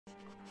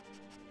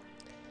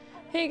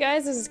Hey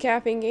guys, this is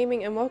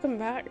KaffeineGaming and welcome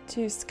back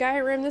to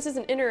Skyrim. This is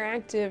an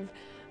interactive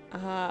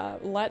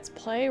let's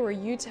play where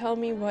you tell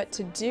me what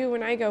to do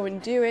when I go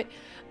and do it.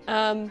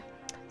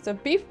 So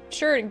be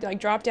sure to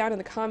drop down in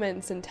the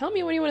comments and tell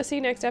me what you want to see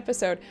next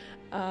episode.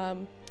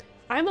 I'm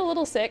a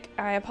little sick.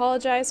 I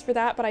apologize for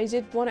that, but I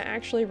did want to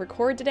actually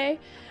record today.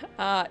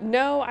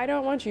 No, I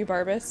don't want you,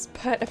 Barbas,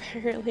 but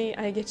apparently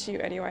I get you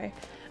anyway.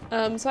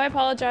 So I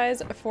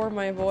apologize for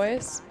my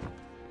voice.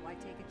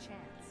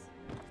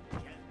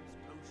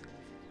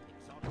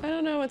 I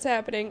don't know what's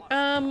happening.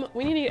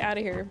 We need to get out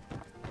of here.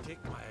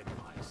 Take my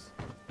advice.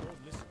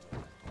 Don't listen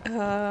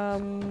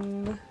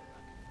to it.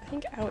 I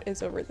think out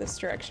is over this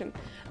direction.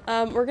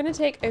 We're gonna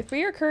take, if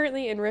we are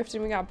currently in Rift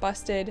and we got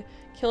busted,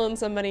 killing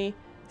somebody,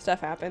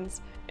 stuff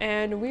happens.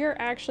 And we are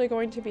actually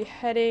going to be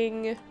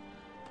heading,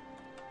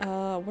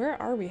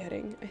 where are we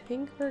heading? I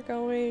think we're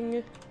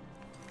going,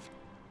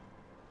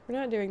 we're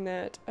not doing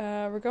that.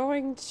 We're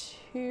going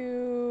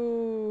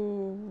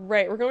to,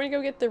 right, we're going to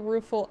go get the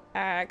rueful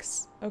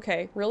axe.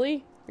 Okay,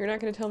 really? You're not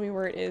going to tell me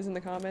where it is in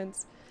the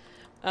comments?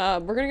 We're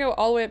going to go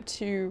all the way up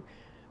to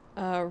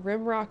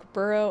Rimrock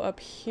Burrow up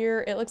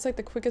here. It looks like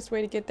the quickest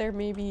way to get there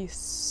may be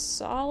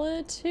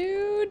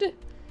Solitude.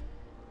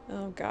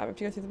 Oh god, we have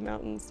to go through the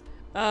mountains.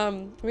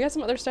 We got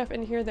some other stuff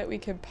in here that we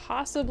could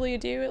possibly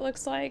do, it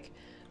looks like.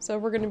 So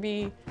we're going to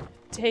be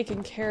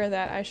taking care of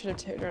that. I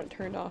should have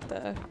turned off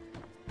the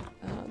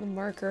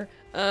marker.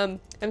 I'm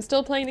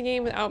still playing the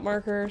game without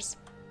markers.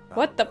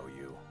 What the?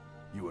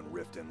 You and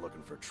Riften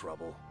looking for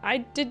trouble? I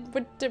did,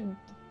 what did,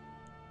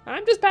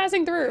 I'm just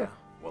passing through. Yeah.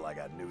 Well, I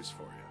got news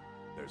for you.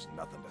 There's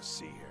nothing to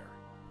see here.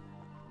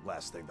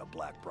 Last thing the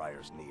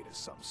Blackbriars need is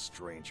some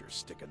stranger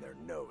sticking their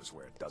nose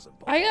where it doesn't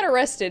belong. I got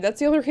arrested.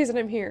 That's the only reason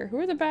I'm here. Who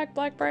are the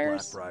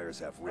Blackbriars? The Blackbriars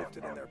have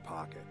Riften in their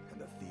pocket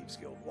and the Thieves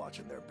Guild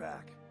watching their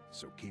back.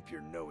 So keep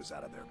your nose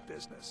out of their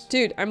business.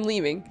 Dude, I'm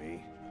leaving.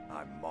 Me?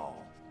 I'm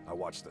Maul. I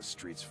watch the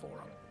streets for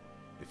them.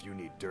 If you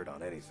need dirt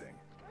on anything,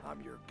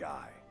 I'm your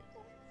guy.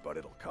 But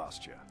it'll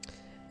cost you.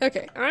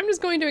 Okay, I'm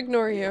just going to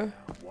ignore you. Yeah,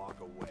 walk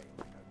away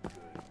like a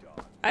good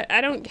dog. I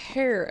don't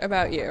care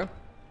about you.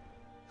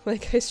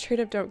 Like, I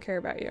straight up don't care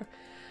about you.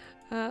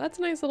 That's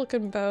a nice little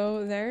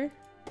bow there.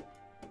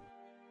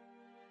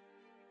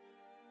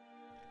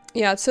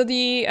 Yeah, so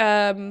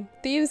the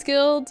Thieves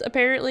Guild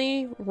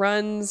apparently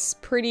runs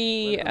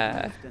pretty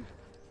Home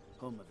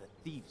of the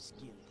Thieves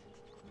Guild.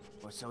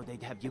 Or so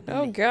they'd have you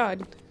believe. Oh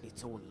god.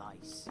 It's all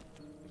lies.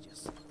 We're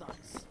just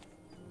thugs.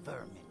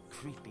 Vermin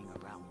creeping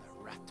around the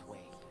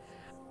ratway.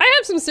 I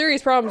have some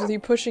serious problems with you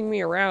pushing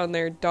me around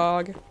there,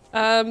 dog.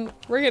 We're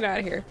getting out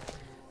of here.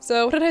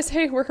 So what did I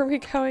say? Where are we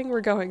going?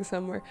 We're going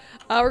somewhere.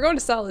 We're going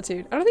to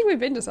Solitude. I don't think we've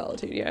been to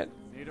Solitude yet.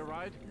 Need a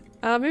ride?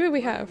 Maybe we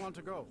Where do have. you want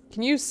to go?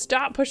 Can you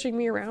stop pushing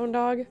me around,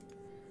 dog?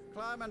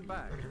 Climb and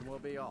back and we'll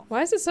be off.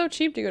 Why is it so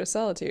cheap to go to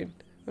Solitude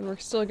when we're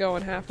still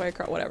going halfway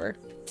across? Whatever.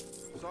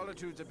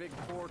 Solitude's a big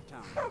port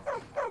town.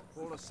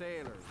 Full of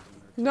sailors.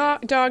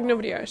 Not dog,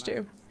 nobody asked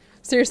you.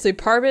 Seriously,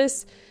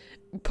 Parvis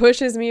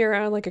pushes me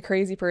around like a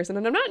crazy person,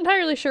 and I'm not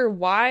entirely sure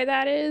why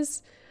that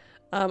is.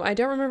 I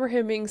don't remember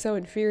him being so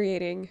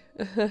infuriating,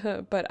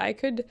 but I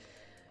could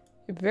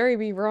very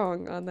be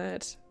wrong on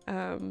that.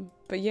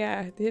 But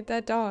yeah,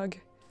 that dog.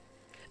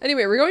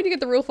 Anyway, we're going to get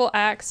the rueful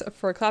axe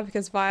for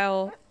Clavica's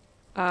Vial,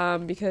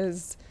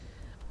 because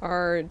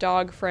our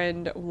dog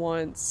friend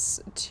wants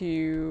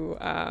to,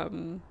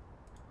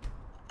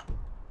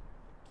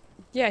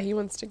 yeah, he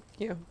wants to,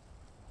 you know,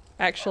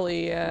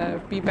 actually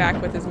be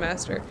back with his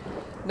master.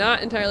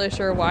 Not entirely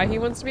sure why he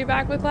wants to be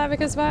back with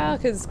Clavica's Vial,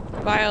 because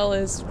Vial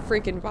is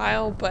freaking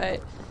vile,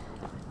 but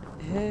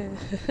well,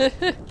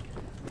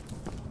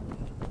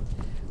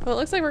 it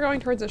looks like we're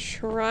going towards a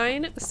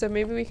shrine, so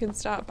maybe we can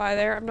stop by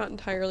there. I'm not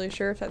entirely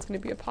sure if that's going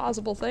to be a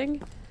possible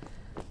thing.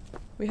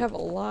 We have a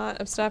lot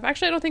of stuff.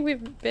 Actually, I don't think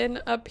we've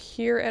been up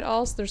here at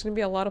all, so there's going to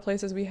be a lot of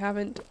places we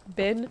haven't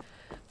been.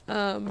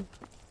 So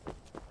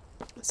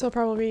I'll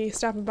probably be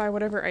stopping by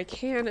whatever I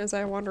can as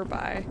I wander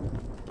by.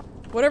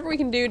 Whatever we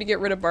can do to get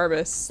rid of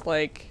Barbas,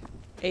 like,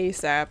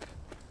 ASAP.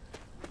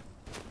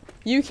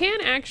 You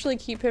can actually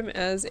keep him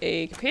as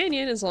a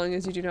companion as long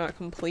as you do not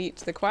complete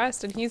the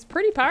quest, and he's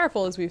pretty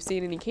powerful as we've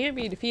seen, and he can't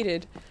be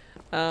defeated.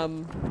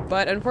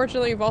 But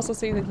unfortunately, we've also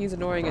seen that he's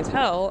annoying as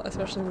hell,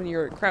 especially when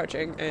you're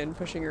crouching and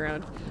pushing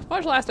around.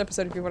 Watch the last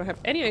episode if you want to have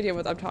any idea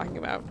what I'm talking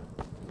about.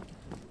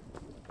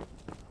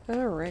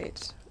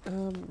 Alright.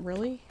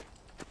 Really?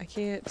 I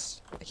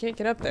can't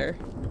get up there.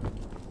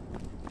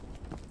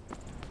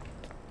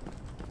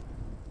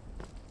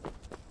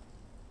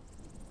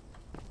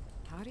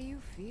 How do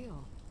you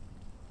feel?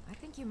 I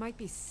think you might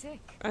be sick.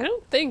 I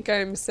don't think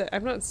I'm sick.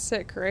 I'm not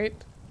sick, right?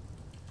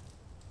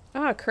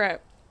 Ah, crap.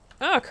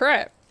 Ah,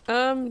 crap.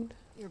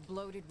 You're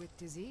bloated with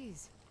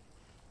disease.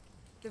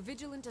 The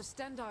Vigilant of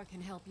Stendar can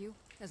help you,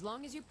 as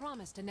long as you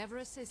promise to never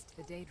assist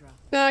the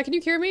Daedra. Can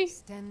you cure me?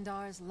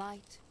 Stendar's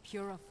light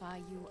purify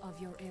you of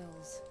your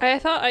ills. I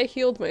thought I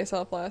healed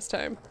myself last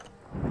time.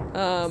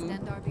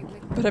 Stendar be with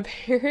you. But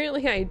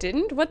apparently I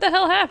didn't? What the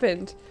hell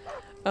happened?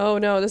 Oh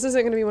no, this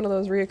isn't gonna be one of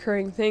those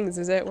reoccurring things,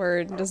 is it? Where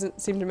it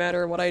doesn't seem to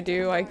matter what I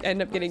do, I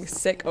end up getting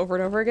sick over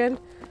and over again?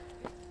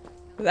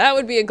 That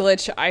would be a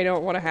glitch I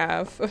don't want to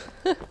have.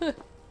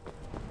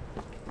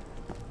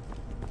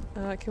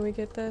 Can we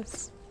get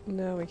this?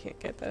 No, we can't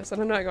get this.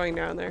 And I'm not going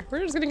down there.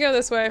 We're just gonna go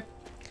this way.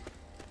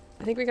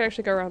 I think we can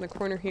actually go around the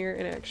corner here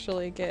and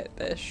actually get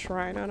this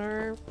shrine on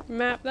our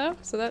map though,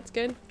 so that's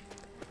good.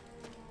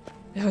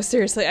 No,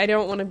 seriously, I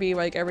don't want to be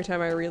like every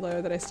time I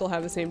reload that I still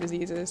have the same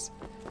diseases.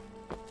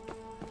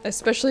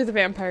 Especially the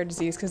vampire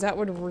disease, because that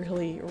would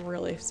really,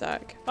 really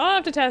suck. I'll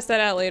have to test that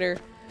out later,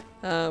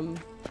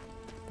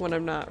 when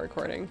I'm not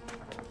recording.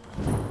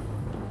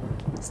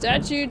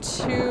 Statue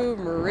to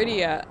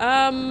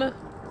Meridia.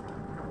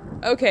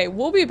 Okay,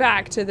 we'll be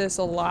back to this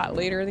a lot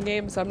later in the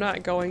game, so I'm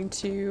not going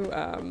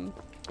to,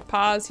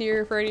 pause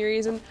here for any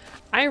reason.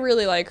 I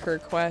really like her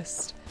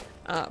quest,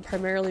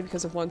 primarily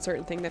because of one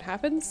certain thing that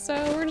happens, so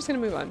we're just gonna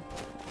move on.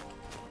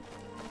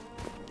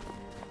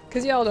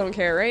 Because y'all don't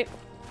care, right?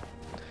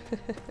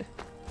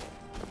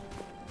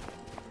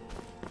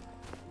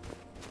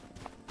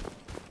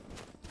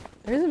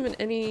 There hasn't been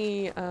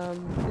any,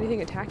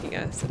 anything attacking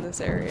us in this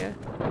area.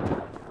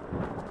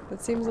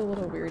 That seems a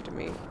little weird to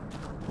me.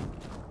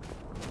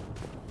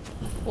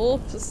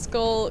 Wolf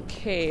Skull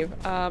Cave.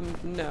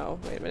 No.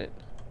 Wait a minute.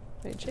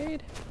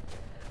 Nightshade?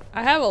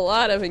 I have a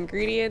lot of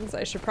ingredients.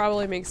 I should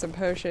probably make some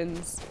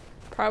potions.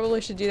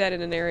 Probably should do that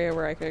in an area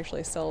where I can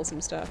actually sell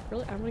some stuff.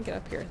 Really? I'm gonna get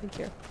up here. Thank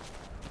you.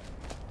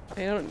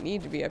 I don't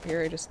need to be up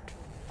here. I just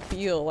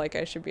feel like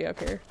I should be up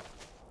here.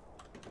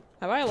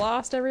 Have I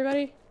lost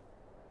everybody?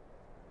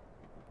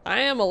 I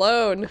am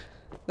alone.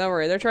 Don't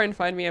worry. They're trying to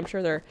find me. I'm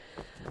sure they're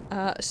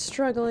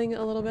struggling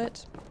a little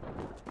bit.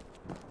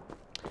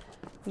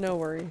 No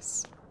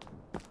worries.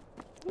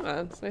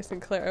 Oh, it's nice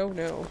and clear. Oh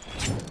no.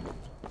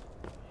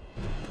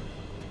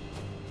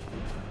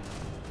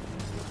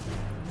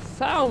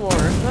 Thalmor,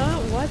 huh?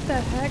 What the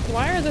heck?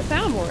 Why are the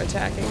Thalmor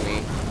attacking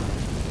me?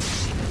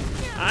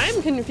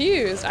 I'm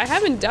confused. I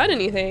haven't done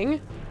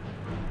anything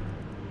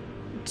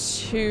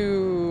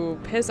to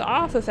piss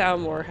off the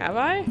Thalmor, have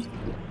I?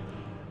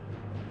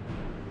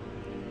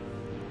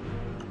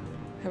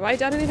 Have I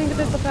done anything to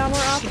piss the Thalmor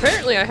off?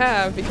 Apparently I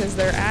have, because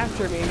they're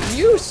after me.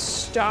 You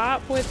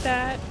stop with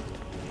that.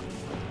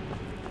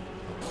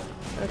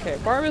 Okay,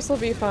 Barbas will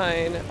be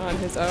fine on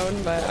his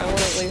own, but I want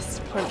to at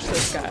least punch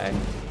this guy.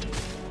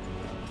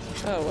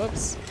 Oh,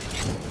 whoops.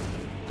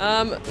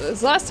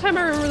 This last time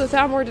I remember the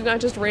Thalmor did not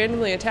just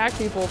randomly attack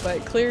people,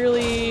 but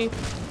clearly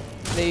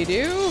they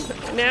do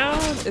now?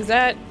 Is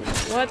that...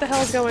 what the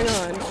hell's going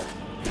on?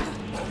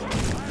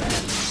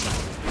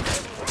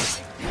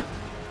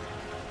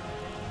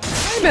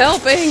 I'm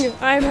helping!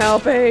 I'm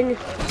helping!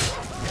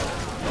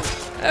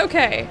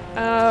 Okay,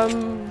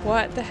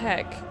 what the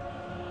heck?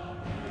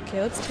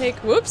 Okay, let's take...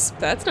 whoops!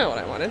 That's not what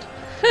I wanted.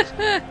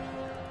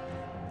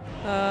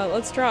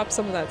 Let's drop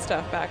some of that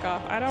stuff back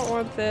off. I don't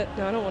want that.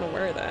 No, I don't want to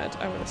wear that.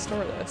 I want to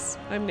store this.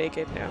 I'm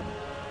naked now.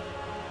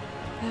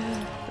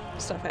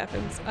 Stuff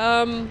happens.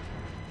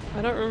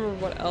 I don't remember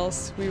what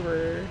else he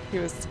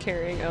was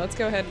carrying. Oh, let's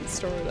go ahead and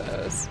store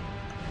those.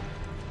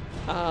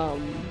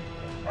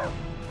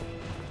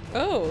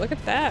 Oh, look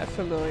at that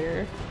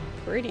familiar.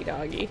 Pretty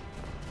doggy.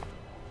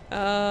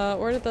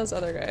 Where did those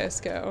other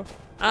guys go?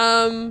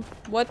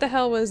 What the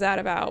hell was that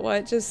about?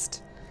 What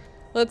just...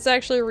 Let's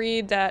actually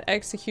read that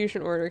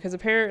execution order, because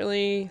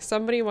apparently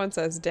somebody wants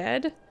us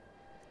dead.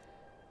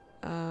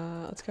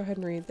 Let's go ahead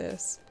and read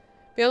this.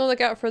 Be on the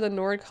lookout for the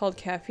Nord called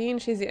Caffeine.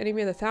 She's the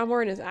enemy of the Thalmor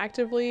and has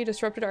actively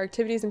disrupted our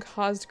activities and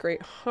caused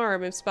great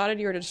harm. If spotted,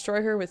 you are to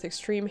destroy her with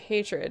extreme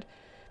hatred.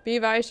 Be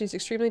advised, she's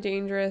extremely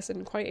dangerous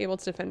and quite able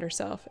to defend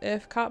herself.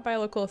 If caught by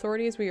local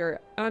authorities, we are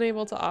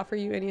unable to offer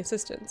you any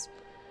assistance.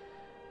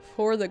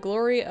 For the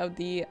glory of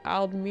the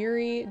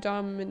Aldmiri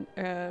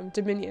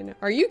Dominion.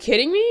 Are you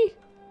kidding me?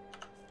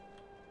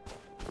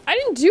 I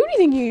didn't do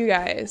anything to you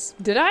guys.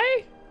 Did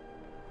I?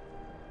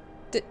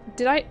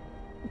 Did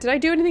I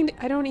do anything?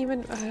 I don't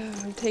even...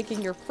 I'm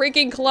taking your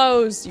freaking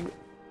clothes, you...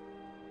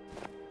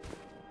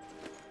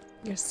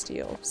 Your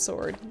steel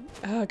sword.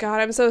 Oh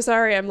god, I'm so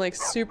sorry. I'm like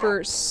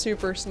super,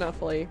 super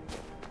snuffly.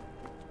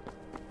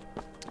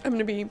 I'm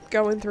gonna be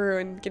going through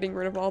and getting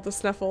rid of all the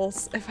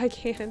snuffles if I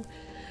can.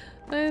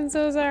 I'm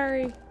so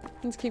sorry.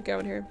 Let's keep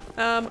going here.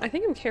 I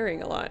think I'm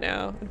carrying a lot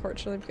now,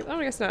 unfortunately, because, oh,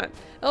 I guess not.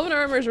 Elven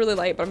armor is really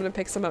light, but I'm gonna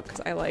pick some up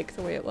because I like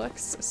the way it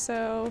looks.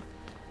 So,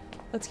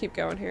 let's keep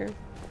going here.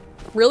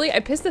 Really? I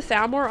pissed the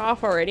Thalmor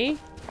off already?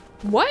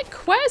 What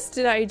quest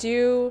did I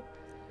do?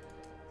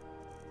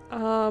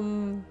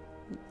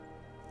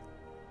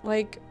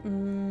 Like,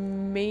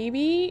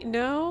 maybe?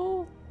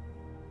 No?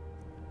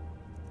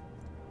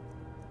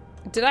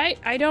 Did I?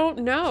 I don't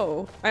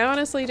know. I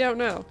honestly don't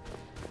know.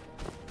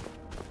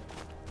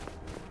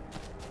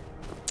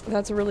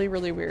 That's really,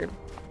 really weird.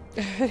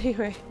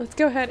 Anyway, let's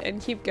go ahead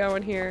and keep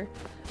going here.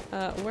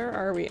 Where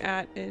are we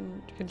at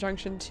in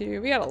conjunction to?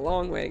 We got a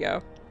long way to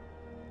go.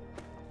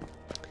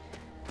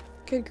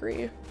 Good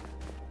grief.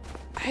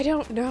 I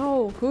don't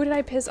know. Who did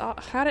I piss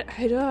off? How did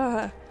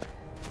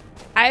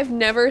I I've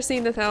never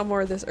seen the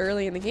Thalmor this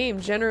early in the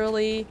game.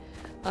 Generally,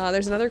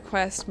 there's another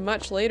quest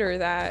much later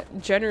that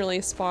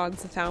generally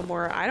spawns the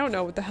Thalmor. I don't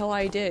know what the hell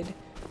I did,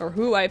 or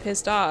who I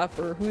pissed off,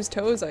 or whose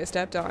toes I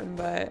stepped on,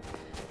 but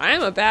I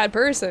am a bad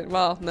person.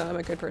 Well, no, I'm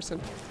a good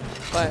person,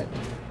 but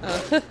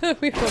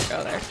we won't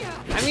go there.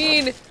 I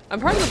mean, I'm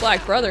part of the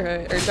Black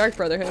Brotherhood, or Dark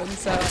Brotherhood,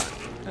 so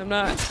I'm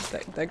not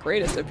the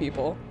greatest of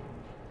people.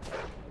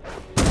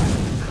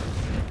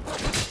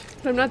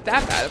 But I'm not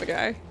that bad of a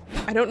guy.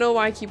 I don't know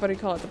why I keep wanting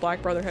to call it the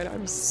Black Brotherhood.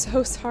 I'm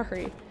so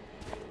sorry.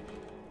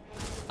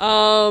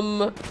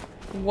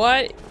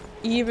 What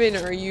even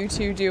are you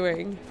two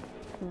doing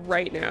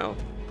right now?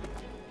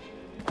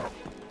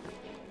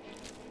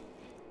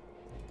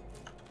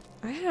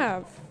 I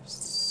have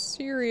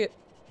serious.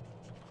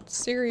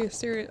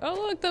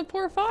 Oh look, the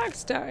poor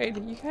fox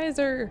died. You guys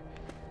are.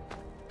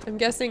 I'm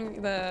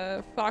guessing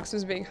the fox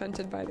was being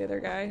hunted by the other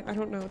guy. I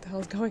don't know what the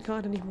hell's going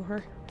on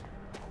anymore.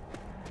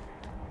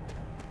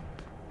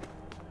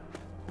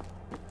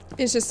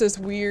 It's just this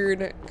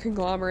weird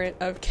conglomerate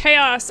of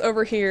chaos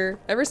over here.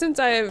 Ever since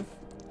I've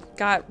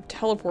got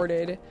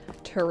teleported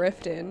to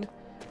Riften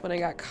when I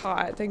got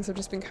caught, things have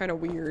just been kind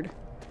of weird.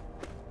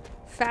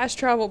 Fast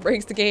travel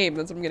breaks the game,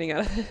 that's what I'm getting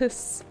out of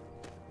this.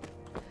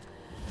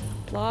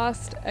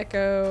 Lost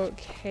Echo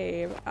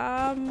Cave.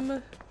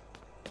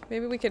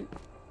 Maybe we could...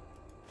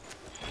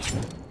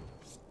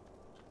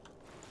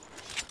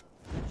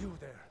 You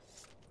there.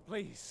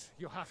 Please,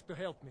 you have to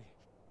help me.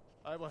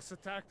 I was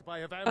attacked by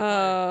a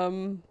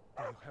vampire.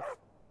 Do you have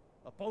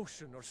a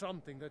potion or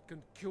something that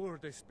can cure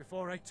this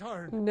before I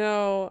turn?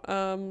 No,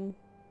 so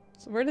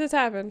where did this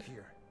happen?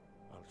 Here,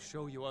 I'll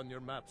show you on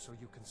your map so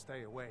you can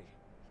stay away.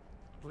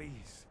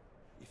 Please,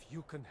 if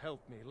you can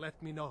help me, let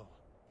me know.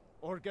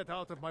 Or get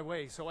out of my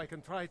way so I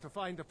can try to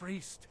find a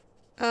priest.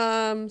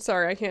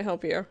 Sorry, I can't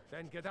help you.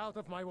 Then get out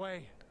of my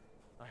way.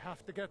 I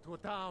have to get to a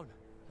town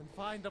and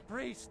find a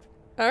priest.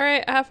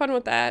 Alright, have fun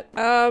with that.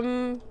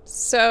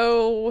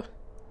 So...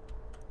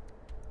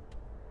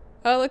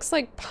 looks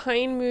like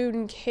Pine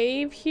Moon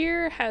Cave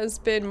here has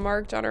been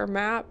marked on our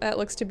map. That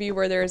looks to be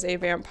where there's a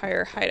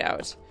vampire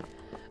hideout.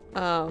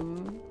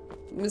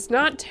 It's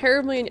not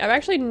terribly... I've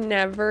actually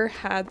never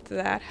had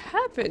that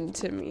happen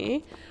to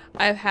me.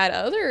 I've had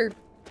other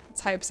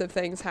types of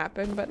things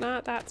happen, but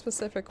not that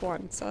specific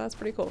one, so that's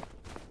pretty cool.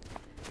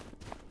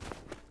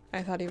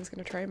 I thought he was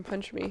gonna try and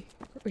punch me.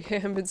 We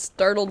have been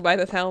startled by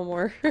the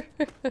Thalmor.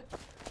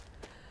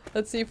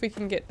 Let's see if we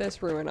can get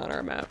this ruin on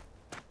our map.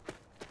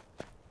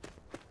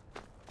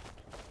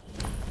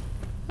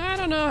 I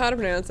don't know how to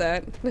pronounce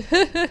that.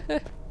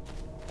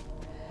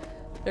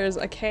 There's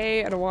a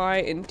K and a Y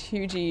and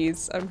 2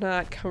 G's. I'm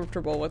not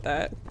comfortable with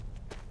that.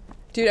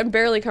 Dude, I'm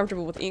barely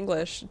comfortable with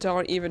English.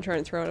 Don't even try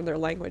and throw another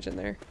language in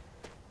there.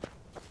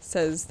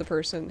 Says the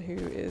person who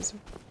is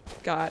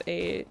got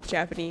a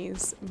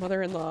Japanese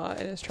mother-in-law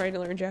and is trying to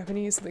learn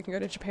Japanese so they can go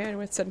to Japan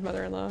with said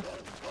mother-in-law.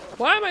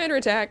 Why am I under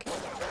attack?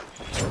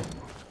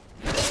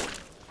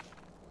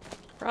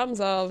 Problem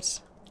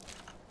solved.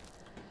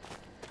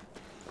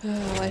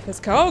 Life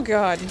is- oh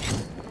god!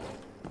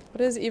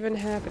 What is even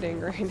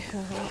happening right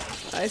now?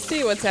 I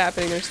see what's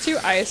happening. There's 2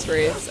 ice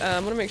wraiths.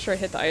 I'm gonna make sure I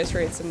hit the ice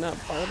wraiths and not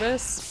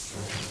Barbas.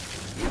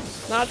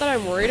 Not that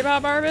I'm worried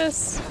about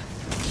Barbas.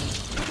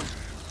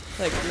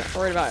 Like, I'm not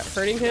worried about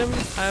hurting him.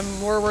 I'm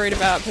more worried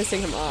about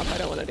pissing him off. I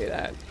don't want to do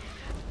that.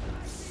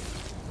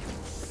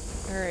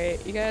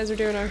 Alright, you guys are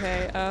doing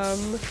okay.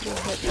 We'll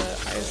hit the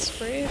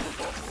ice wraith.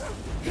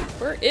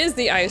 Where is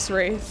the ice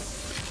wraith?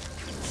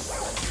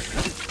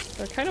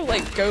 They're kind of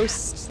like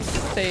ghost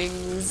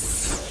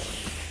things.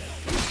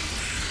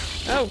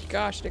 Oh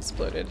gosh, it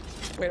exploded.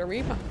 Wait, are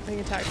we being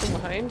attacked from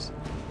behind?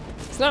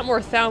 It's not more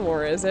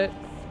Thalmor, is it?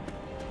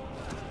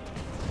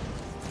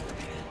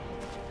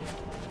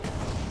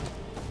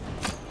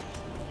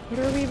 What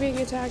are we being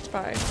attacked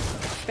by?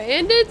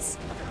 Bandits?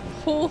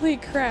 Holy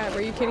crap,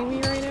 are you kidding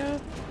me right now?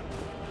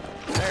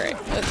 Alright,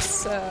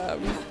 let's,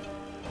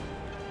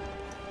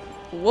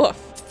 woof.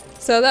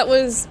 So that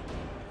was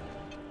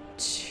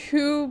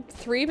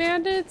 3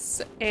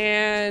 bandits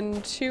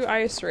and 2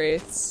 ice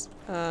wraiths,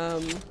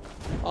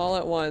 all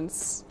at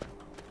once.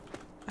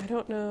 I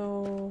don't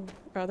know.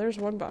 Oh, there's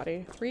 1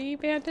 body. 3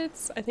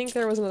 bandits? I think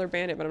there was another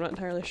bandit, but I'm not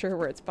entirely sure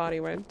where its body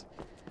went.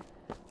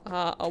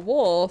 A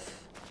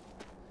wolf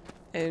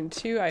and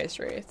 2 ice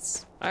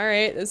wraiths.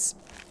 Alright, this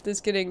is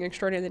getting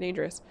extraordinarily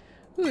dangerous.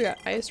 Ooh, we got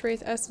ice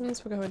wraith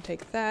essence. We'll go ahead and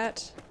take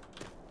that.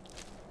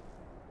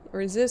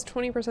 Resist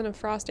 20% of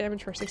frost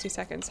damage for 60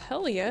 seconds.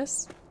 Hell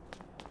yes.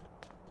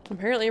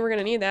 Apparently we're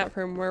gonna need that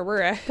from where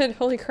we're at.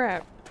 Holy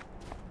crap.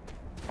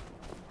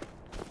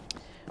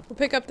 We'll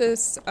pick up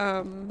this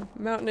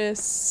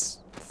mountainous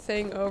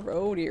thing over.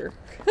 Oh dear.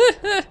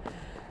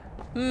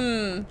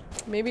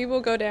 Maybe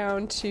we'll go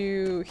down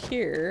to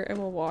here and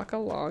we'll walk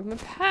along the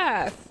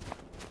path.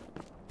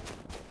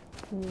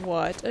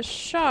 What a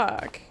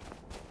shock.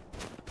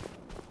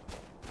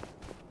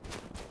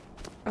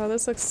 Oh,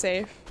 this looks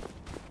safe.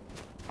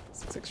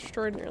 This looks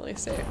extraordinarily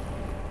safe.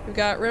 We've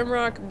got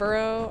Rimrock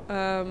Burrow,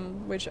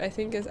 which I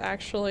think is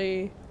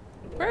actually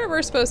where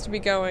we're supposed to be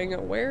going.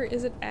 Where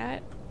is it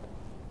at?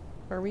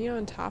 Are we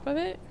on top of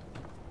it?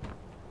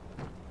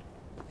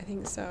 I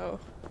think so.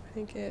 I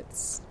think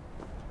it's...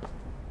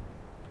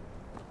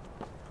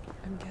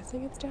 I'm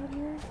guessing it's down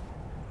here?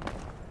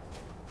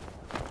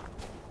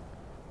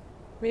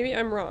 Maybe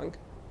I'm wrong.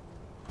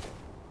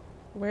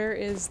 Where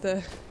is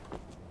the...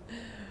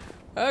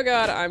 Oh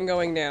god, I'm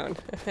going down.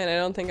 And I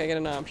don't think I get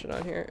an option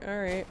on here.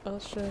 Alright,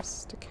 let's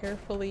just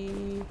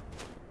carefully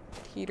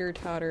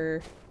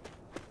teeter-totter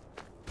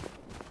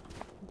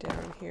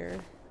down here.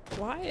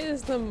 Why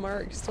is the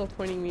mark still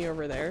pointing me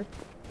over there?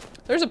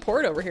 There's a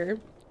port over here.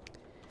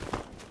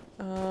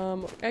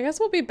 I guess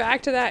we'll be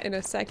back to that in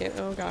a second.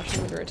 Oh gosh,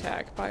 I'm under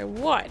attack. By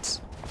what?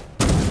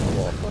 A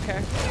wolf,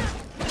 okay.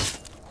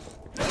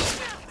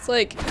 It's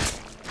like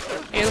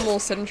animal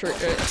sanctuary.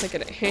 It's like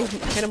an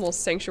animal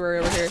sanctuary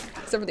over here.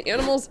 Except for the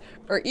animals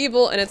are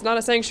evil and it's not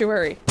a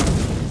sanctuary.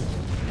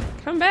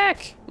 Come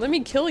back! Let me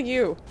kill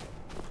you.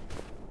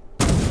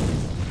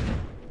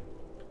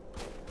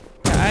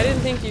 Yeah, I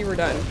didn't think you were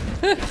done.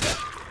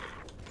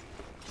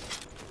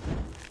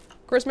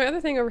 Of course, my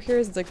other thing over here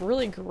is it's like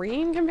really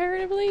green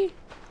comparatively.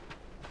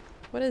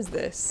 What is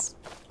this?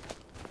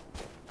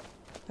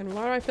 And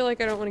why do I feel like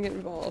I don't want to get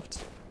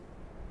involved?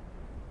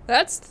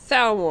 That's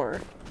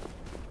Thalmor.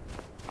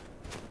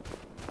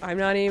 I'm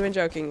not even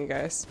joking, you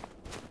guys.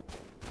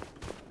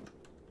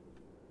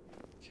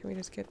 Can we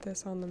just get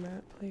this on the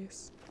map,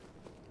 please?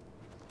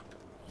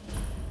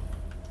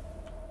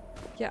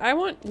 Yeah, I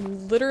want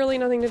literally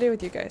nothing to do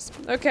with you guys.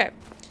 Okay.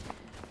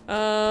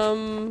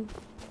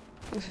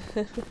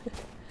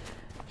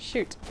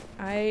 Shoot.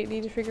 I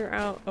need to figure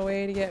out a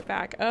way to get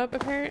back up,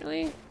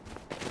 apparently.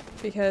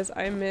 Because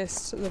I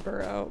missed the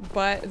burrow.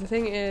 But the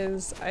thing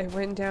is, I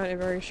went down a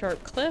very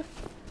sharp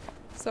cliff.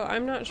 So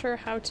I'm not sure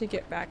how to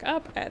get back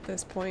up at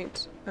this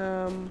point.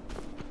 And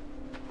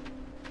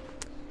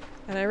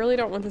I really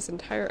don't want this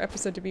entire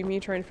episode to be me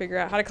trying to figure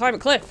out how to climb a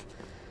cliff.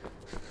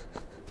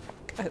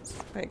 Because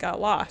I got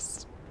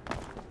lost.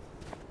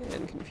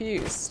 And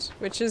confused.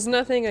 Which is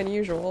nothing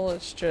unusual,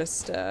 it's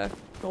just,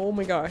 oh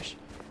my gosh.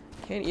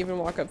 Can't even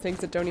walk up things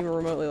that don't even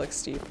remotely look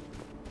steep.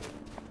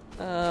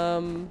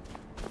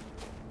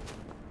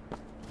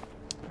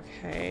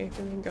 Okay, we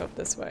can go up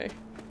this way.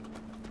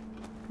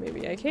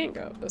 Maybe I can't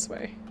go up this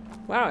way.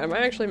 Wow, am I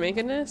actually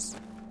making this?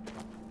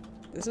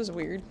 This is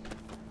weird.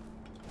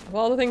 Of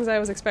all the things I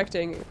was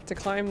expecting, to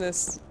climb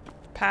this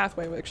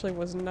pathway actually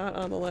was not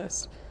on the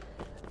list.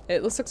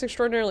 It looks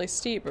extraordinarily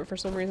steep, but for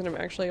some reason I'm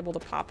actually able to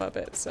pop up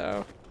it,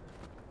 so...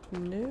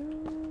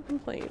 No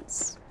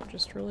complaints. I'm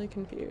just really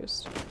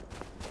confused.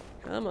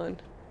 Come on,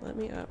 let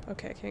me up.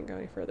 Okay, I can't go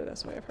any further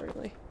this way,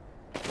 apparently.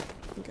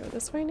 Go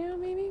this way now,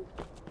 maybe?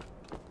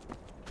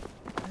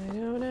 I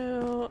don't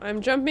know.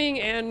 I'm jumping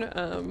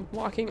and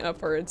walking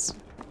upwards.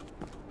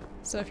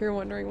 So if you're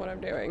wondering what I'm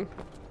doing.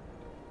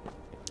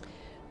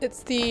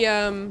 It's the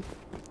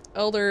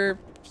Elder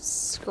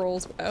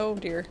Scrolls. Oh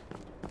dear.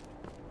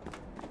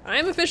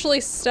 I'm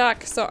officially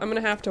stuck, so I'm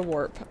gonna have to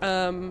warp.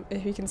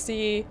 If you can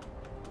see,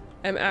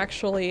 I'm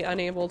actually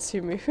unable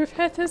to move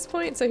at this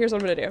point, so here's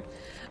what I'm gonna do.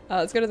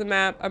 Let's go to the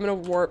map. I'm gonna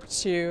warp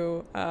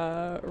to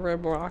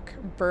Rimrock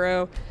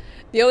Burrow.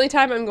 The only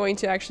time I'm going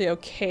to actually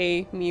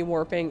okay me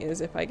warping is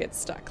if I get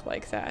stuck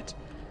like that.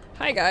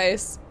 Hi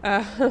guys,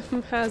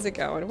 how's it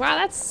going? Wow,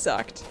 that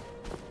sucked.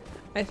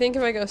 I think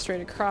if I go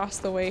straight across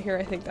the way here,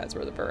 I think that's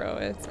where the burrow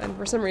is. And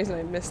for some reason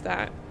I missed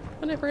that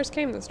when I first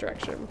came this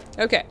direction.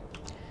 Okay,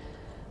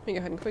 let me go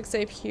ahead and quick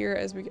save here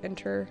as we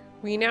enter.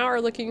 We now are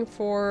looking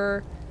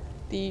for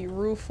the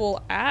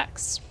rueful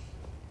axe.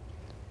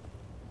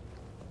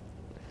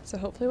 So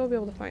hopefully we'll be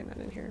able to find that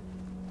in here.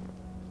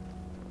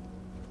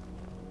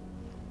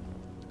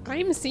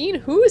 I'm seen?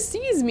 Who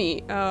sees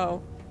me?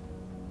 Oh.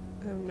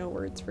 I have no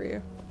words for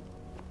you.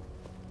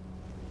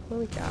 What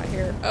do we got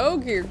here? Oh,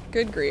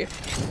 good grief.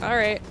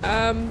 Alright,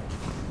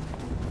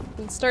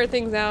 let's start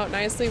things out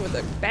nicely with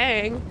a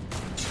bang.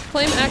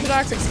 Flame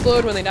Acrodox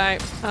explode when they die.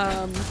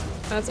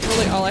 That's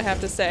really all I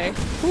have to say.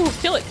 Ooh,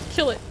 kill it,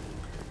 kill it.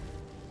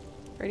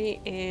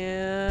 Ready,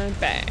 and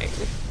bang.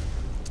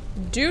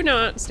 Do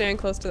not stand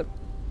close to them.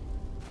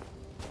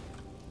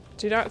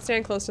 Do not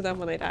stand close to them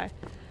when they die.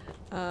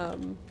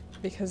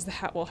 Because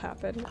that will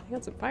happen. I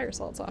got some fire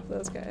salts off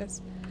those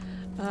guys.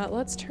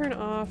 Let's turn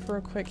off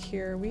real quick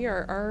here. We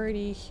are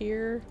already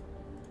here.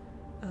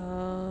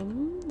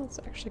 Let's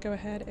actually go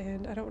ahead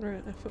and I don't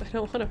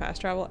want to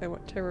fast travel. I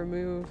want to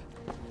remove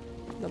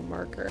the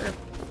marker.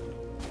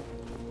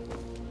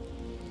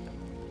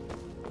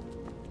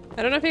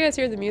 I don't know if you guys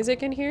hear the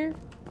music in here.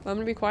 I'm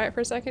gonna be quiet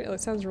for a second.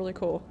 It sounds really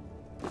cool.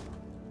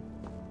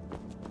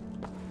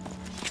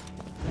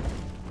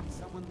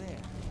 Someone there.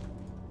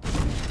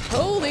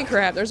 Holy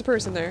crap, there's a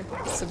person there.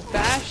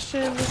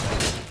 Sebastian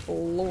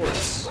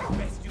Lort.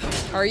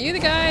 Are you the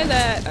guy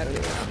that... I don't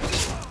even know.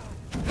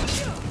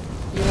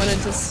 You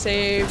wanted to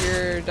save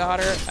your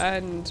daughter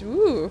and...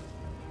 Ooh.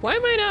 Why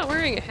am I not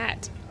wearing a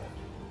hat?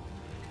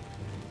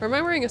 Or am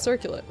I wearing a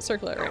circlet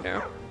right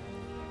now?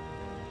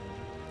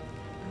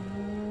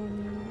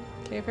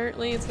 Okay,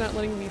 apparently it's not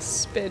letting me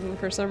spin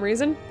for some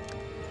reason.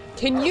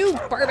 Can you,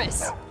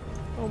 Barbas?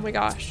 Oh my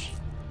gosh.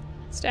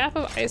 Staff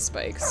of ice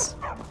spikes.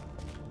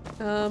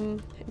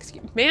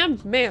 Excuse,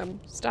 ma'am,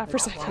 stop for a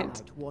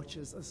second.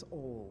 Watches us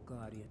all,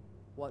 Guardian.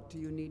 What do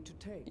you need to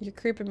take? You're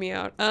creeping me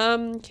out.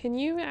 Can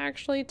you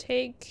actually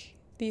take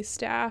the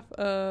staff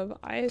of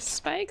ice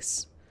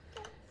spikes?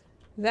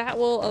 That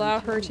will allow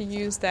her to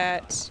use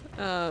that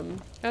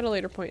at a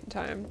later point in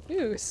time.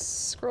 Ooh,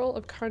 scroll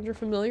of conjure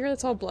familiar.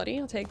 That's all bloody.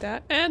 I'll take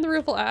that. And the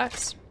rueful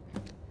axe.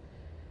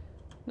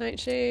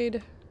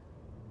 Nightshade.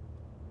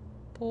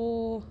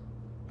 Bowl.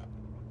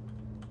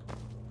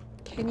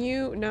 Can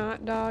you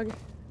not, dog?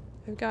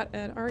 I've got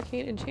an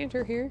arcane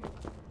enchanter here.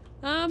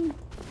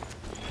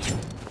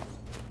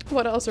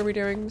 What else are we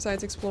doing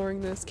besides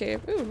exploring this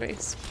cave? Ooh,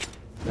 nice.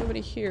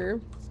 Nobody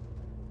here.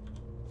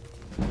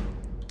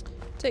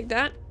 Take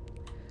that.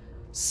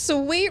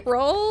 Sweet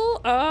roll!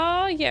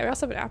 Oh, yeah, we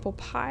also have an apple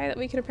pie that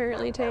we can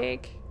apparently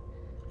take.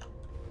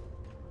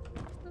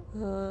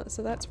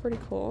 So that's pretty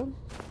cool.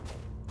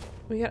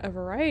 We got a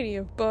variety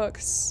of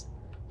books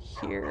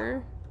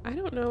here. I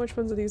don't know which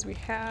ones of these we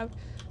have.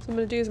 So I'm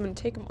gonna do is I'm gonna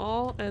take them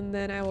all and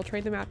then I will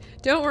trade them out.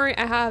 Don't worry,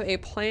 I have a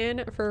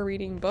plan for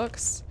reading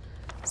books.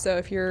 So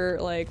if you're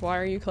like, why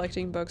are you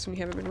collecting books when you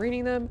haven't been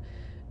reading them?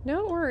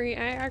 Don't worry,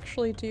 I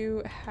actually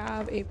do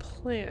have a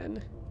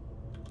plan.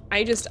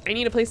 I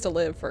need a place to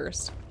live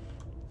first.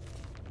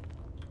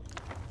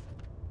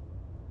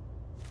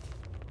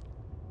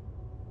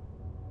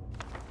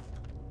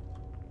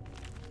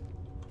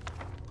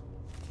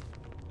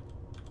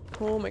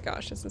 Oh my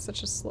gosh, this is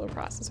such a slow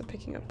process of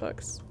picking up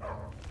books.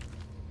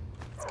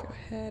 Let's go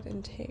ahead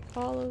and take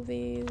all of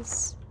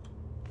these.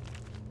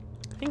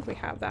 I think we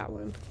have that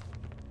one.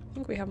 I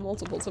think we have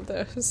multiples of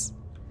those.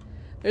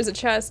 There's a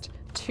chest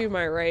to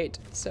my right,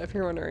 so if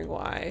you're wondering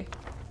why,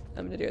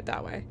 I'm gonna do it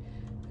that way.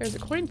 There's a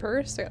coin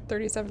purse. I got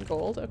 37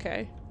 gold.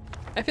 Okay.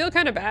 I feel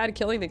kind of bad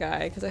killing the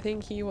guy because I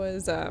think he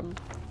was, well,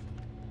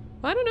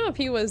 I don't know if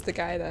he was the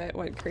guy that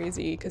went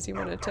crazy because he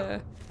wanted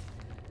to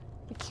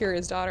cure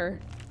his daughter.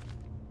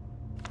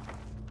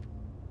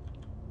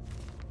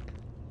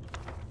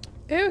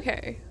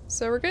 Okay,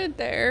 so we're good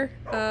there.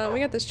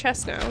 We got this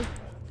chest now.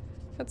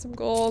 Got some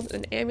gold,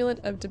 an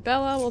amulet of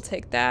Dibella. We'll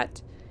take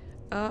that.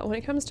 When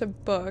it comes to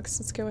books,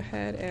 let's go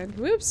ahead and,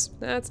 whoops,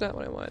 that's not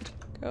what I want.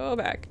 Go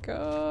back,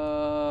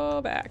 go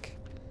back.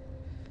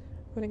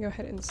 I'm gonna go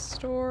ahead and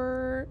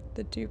store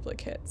the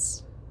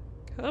duplicates.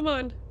 Come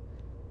on.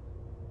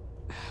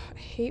 I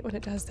hate when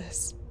it does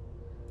this.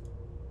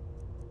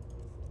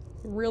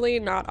 Really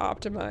not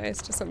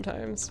optimized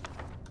sometimes.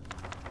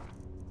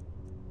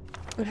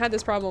 I've had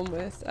this problem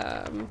with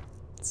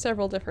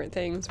several different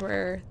things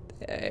where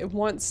it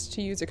wants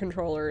to use a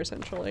controller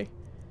essentially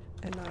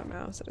and not a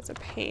mouse, and it's a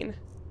pain.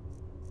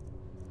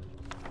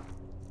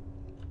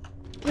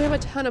 We have a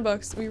ton of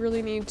books. We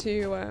really need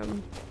to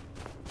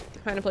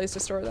find a place to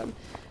store them.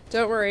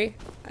 Don't worry,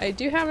 I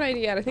do have an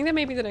idea, and I think that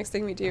may be the next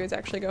thing we do is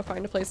actually go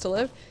find a place to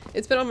live.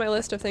 It's been on my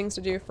list of things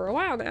to do for a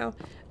while now,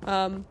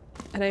 and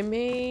I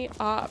may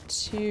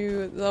opt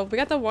to, we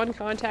got the one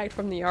contact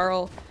from the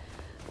Jarl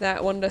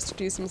that wanted us to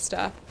do some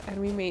stuff,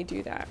 and we may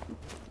do that.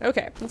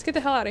 Okay, let's get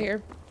the hell out of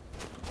here.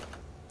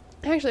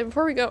 Actually,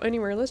 before we go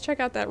anywhere, let's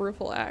check out that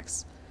rueful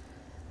axe.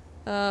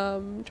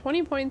 20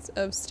 points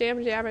of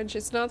stamina damage.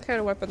 It's not the kind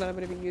of weapon that I'm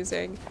going to be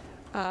using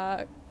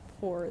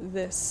for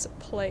this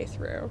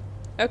playthrough.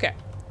 Okay.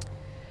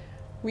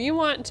 We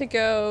want to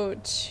go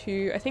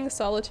to, I think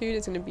Solitude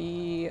is going to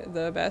be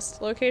the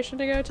best location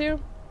to go to.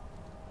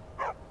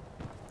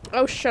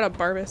 Oh, shut up,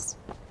 Barbas.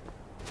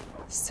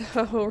 So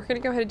we're going to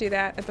go ahead and do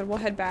that, and then we'll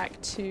head back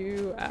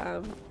to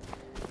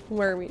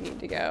where we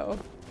need to go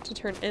to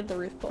turn in the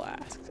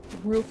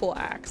rueful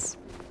axe.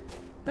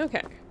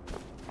 Okay.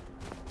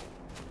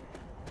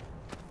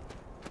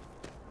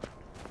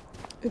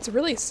 It's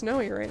really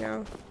snowy right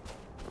now.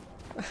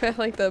 I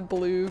like the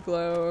blue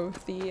glow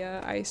of the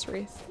ice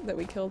wraith that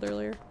we killed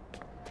earlier.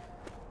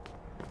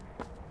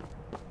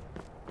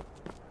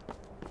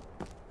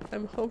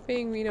 I'm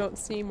hoping we don't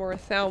see more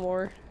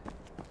Thalmor.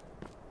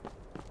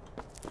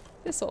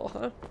 Thistle,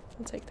 huh?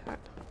 I'll take that.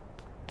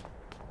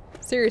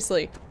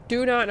 Seriously,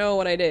 do not know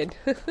what I did.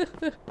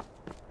 It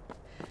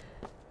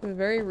was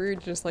very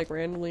rude to just like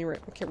randomly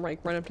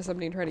run up to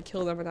somebody and try to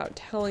kill them without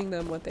telling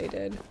them what they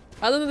did.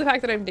 Other than the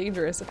fact that I'm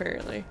dangerous,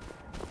 apparently.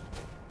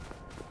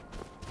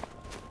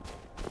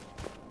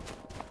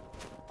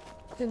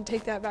 And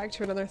take that back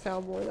to another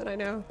Thalmor that I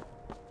know.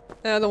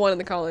 The one in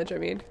the college, I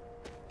mean.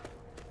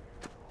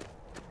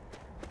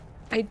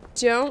 I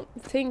don't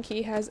think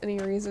he has any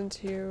reason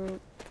to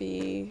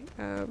be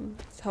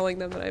telling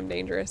them that I'm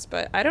dangerous,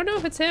 but I don't know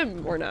if it's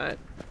him or not.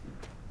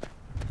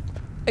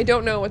 I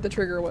don't know what the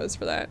trigger was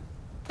for that.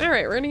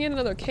 Alright, we're gonna get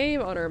another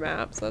cave on our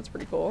map, so that's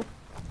pretty cool.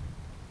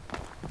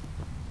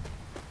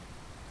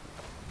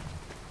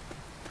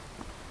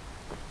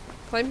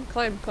 Climb,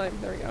 climb, climb.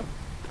 There we go.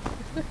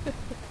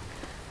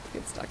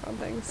 Get stuck on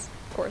things.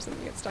 Of course I'm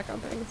gonna get stuck on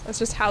things. That's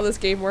just how this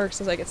game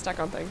works, is I get stuck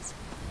on things.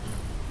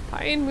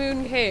 Pine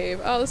Moon Cave.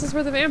 Oh, this is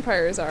where the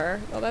vampires are.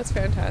 Oh, that's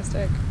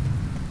fantastic.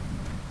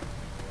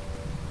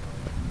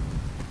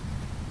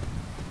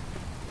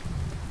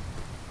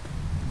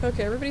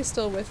 Okay, everybody's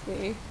still with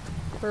me.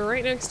 We're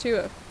right next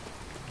to a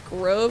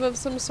grove of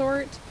some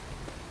sort.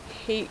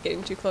 Hate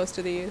getting too close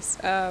to these.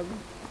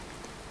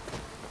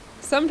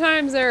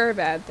 Sometimes there are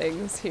bad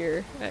things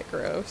here at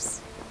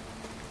groves.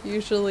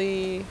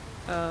 Usually,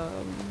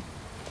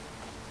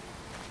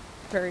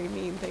 very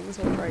mean things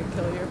will try and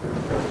kill you.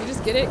 You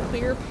just get it?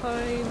 Clear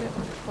Pine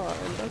Pond.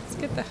 Let's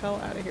get the hell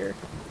out of here.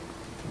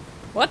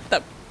 What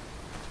the?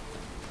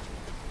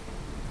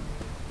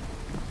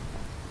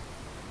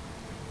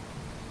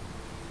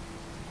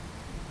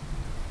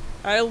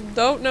 I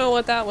don't know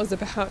what that was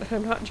about.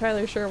 I'm not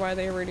entirely sure why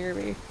they were near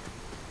me.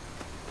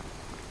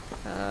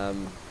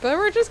 But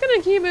we're just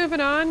gonna keep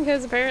moving on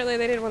because apparently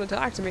they didn't want to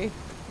talk to me.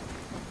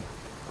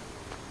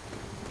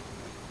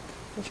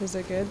 Which is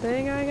a good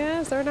thing, I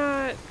guess. They're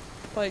not,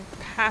 like,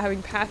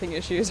 having pathing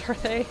issues, are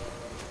they?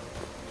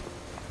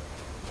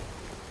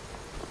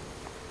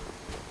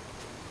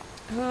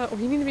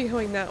 We need to be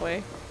going that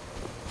way.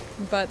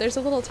 But there's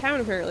a little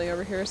town apparently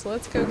over here, so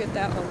let's go get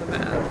that on the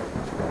map.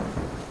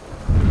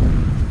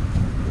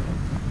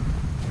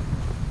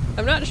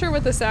 I'm not sure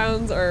what the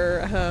sounds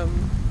are,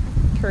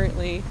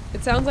 currently.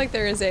 It sounds like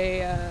there is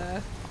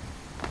a,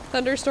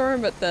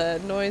 thunderstorm, but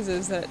the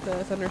noises that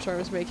the thunderstorm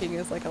is making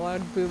is like a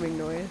loud booming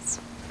noise.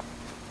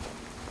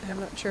 And I'm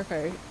not sure if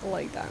I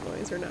like that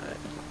noise or not.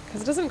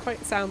 Because it doesn't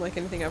quite sound like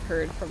anything I've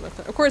heard from the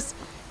Of course,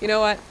 you know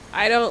what?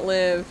 I don't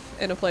live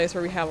in a place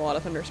where we have a lot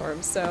of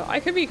thunderstorms, so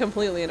I could be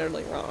completely and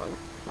utterly wrong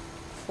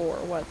for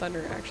what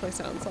thunder actually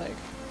sounds like.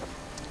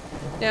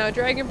 Now,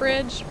 Dragon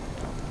Bridge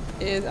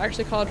is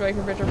actually called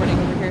Dragon Bridge. I'm running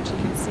over here so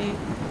you can see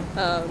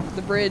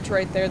the bridge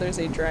right there. There's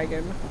a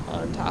dragon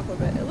on top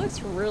of it. It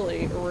looks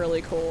really,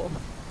 really cool.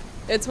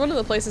 It's one of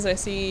the places I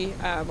see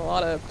a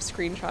lot of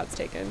screenshots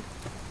taken.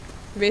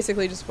 You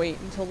basically just wait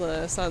until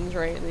the sun's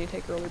right and then you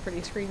take a really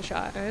pretty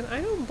screenshot. And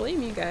I don't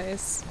blame you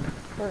guys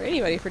or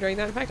anybody for doing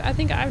that. In fact, I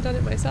think I've done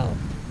it myself.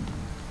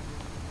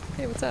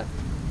 Hey, what's up?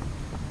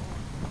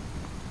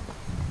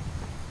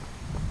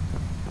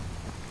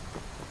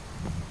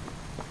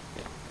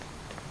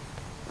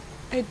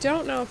 I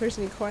don't know if there's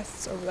any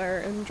quests over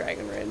there in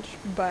Dragon Ridge,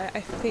 but I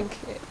think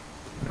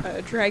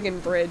Dragon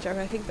Bridge,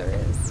 I think there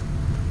is.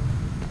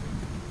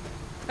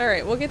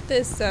 Alright, we'll get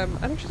this, I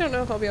actually don't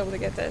know if I'll be able to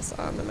get this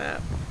on the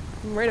map.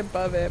 I'm right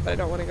above it, but I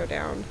don't want to go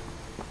down.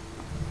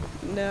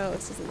 No,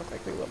 this doesn't look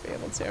like we will be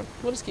able to.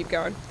 We'll just keep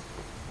going.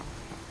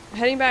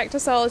 Heading back to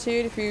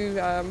Solitude if you,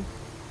 I've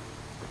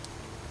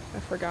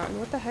forgotten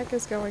what the heck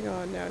is going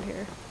on down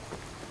here.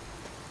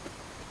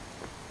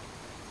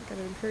 Got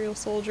an Imperial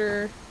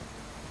soldier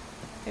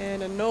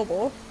and a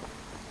noble.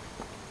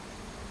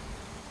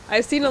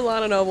 I've seen a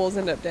lot of nobles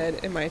end up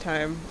dead in my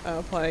time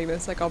playing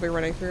this. Like, I'll be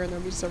running through and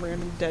there'll be some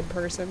random dead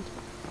person.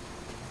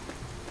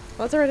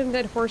 Lots of random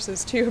dead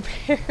horses too,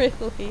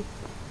 apparently.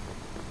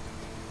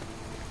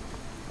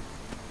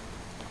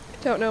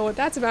 Don't know what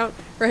that's about.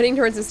 We're heading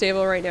towards the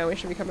stable right now. We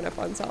should be coming up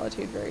on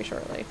Solitude very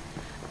shortly.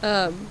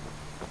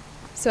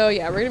 So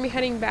yeah, we're gonna be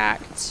heading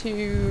back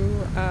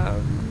to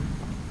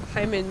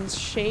Hyman's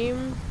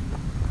Shame.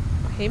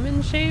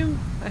 Hyman's Shame?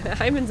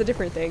 Hyman's a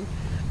different thing.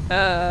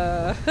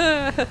 Oh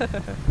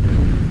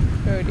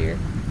dear.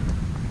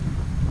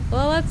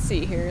 Well, let's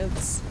see here.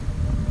 Let's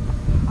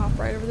hop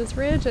right over this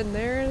ridge, and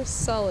there's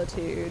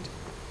Solitude.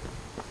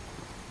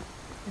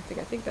 I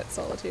think that's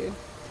Solitude.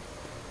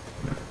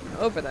 I'm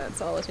hoping that's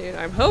Solitude.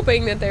 I'm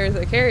hoping that there's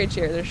a carriage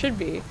here. There should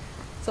be.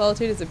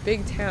 Solitude is a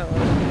big town,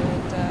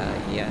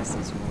 and yes,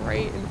 it's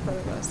right in front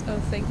of us. Oh,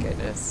 thank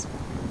goodness.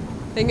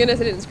 Thank goodness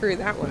I didn't screw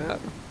that one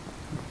up.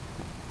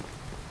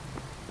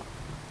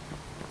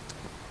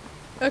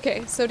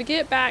 Okay, so to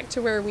get back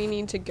to where we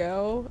need to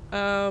go,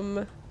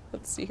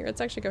 let's see here.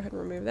 Let's actually go ahead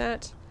and remove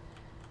that.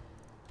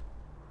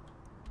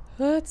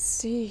 Let's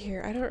see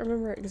here. I don't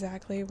remember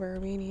exactly where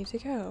we need to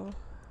go.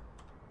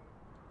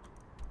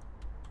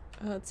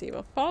 Let's see.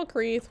 Well,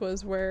 Falkreath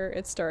was where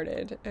it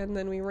started, and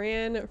then we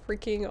ran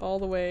freaking all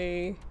the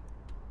way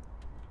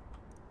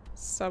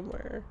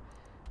somewhere.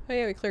 Oh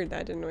yeah, we cleared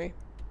that, didn't we?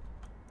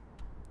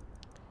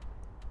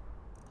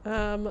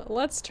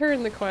 Let's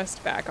turn the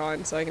quest back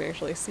on so I can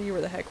actually see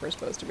where the heck we're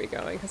supposed to be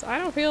going, because I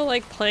don't feel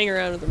like playing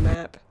around with the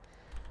map.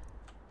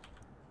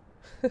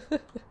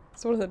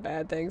 It's one of the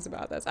bad things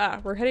about this.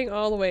 Ah, we're heading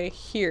all the way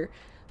here.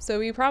 So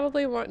we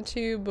probably want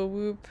to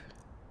boop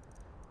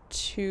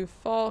to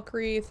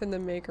Falkreath and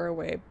then make our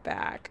way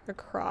back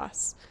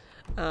across.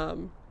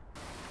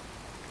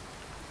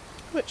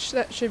 Which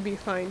that should be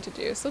fine to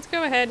do. So let's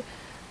go ahead.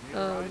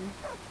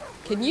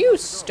 Can you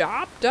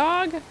stop,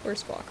 dog?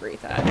 Where's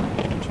Falkreath at?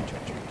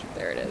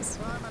 There it is.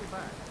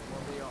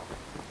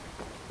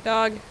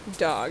 Dog,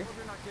 dog.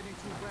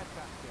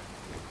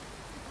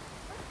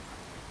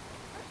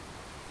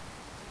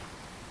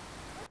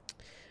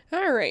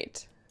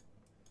 Alright.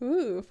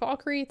 Ooh,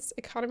 Falkreath's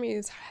economy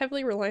is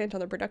heavily reliant on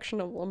the production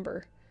of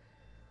lumber.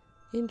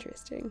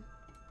 Interesting.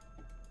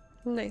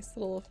 Nice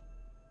little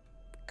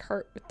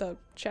cart with the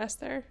chest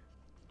there.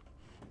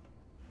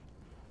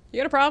 You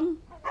got a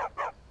problem?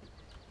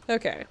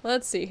 Okay,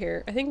 let's see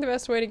here. I think the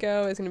best way to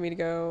go is going to be to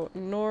go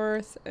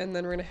north, and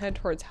then we're going to head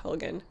towards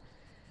Helgen.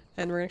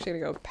 And we're actually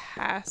going to go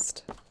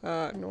past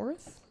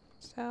north,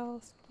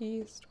 south,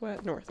 east,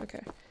 west, north,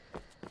 okay.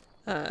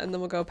 And then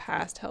we'll go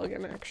past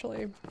Helgen,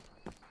 actually.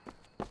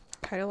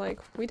 Kind of like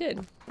we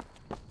did.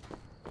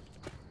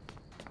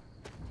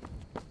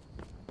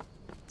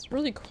 It's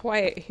really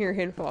quiet here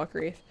in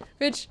Falkreath,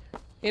 which,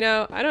 you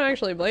know, I don't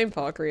actually blame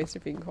Falkreath for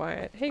being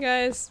quiet. Hey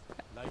guys!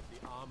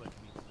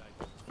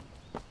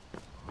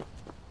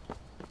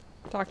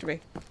 Talk to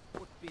me.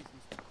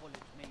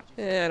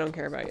 I don't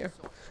care about you.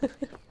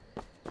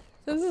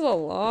 This is a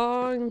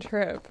long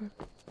trip.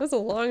 This is a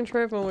long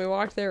trip when we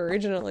walked there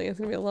originally. It's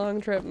gonna be a long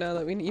trip now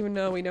that we even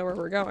know we know where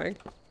we're going.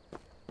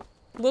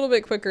 A little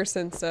bit quicker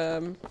since I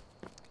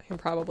can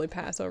probably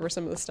pass over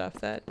some of the stuff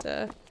that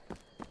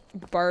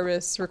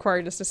Barbas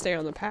required us to stay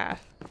on the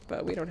path,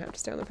 but we don't have to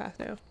stay on the path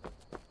now.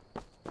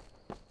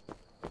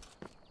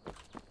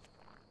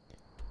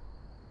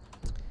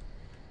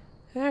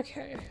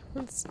 Okay,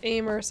 let's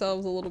aim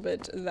ourselves a little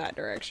bit that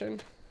direction.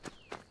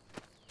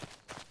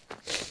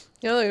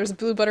 Oh, there was a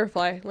blue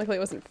butterfly. Luckily it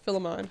wasn't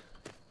Philemon.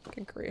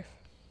 Good grief.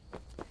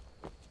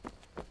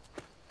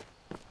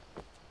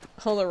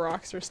 All the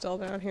rocks are still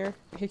down here.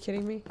 Are you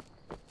kidding me?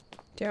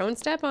 Don't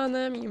step on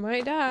them, you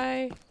might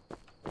die.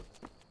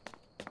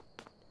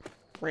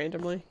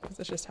 Randomly, because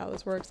that's just how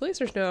this works. At least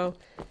there's no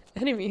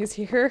enemies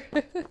here.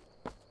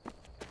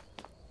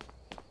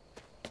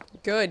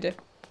 Good.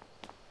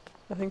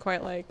 Nothing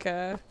quite like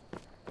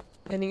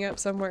ending up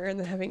somewhere and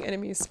then having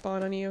enemies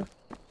spawn on you.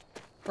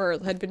 Or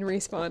had been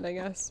respawned, I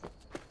guess.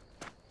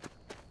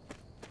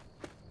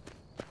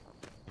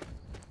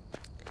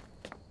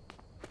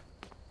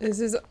 This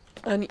is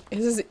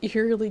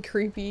eerily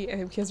creepy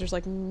and because there's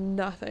like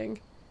nothing.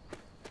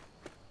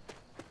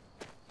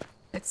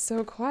 It's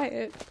so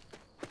quiet.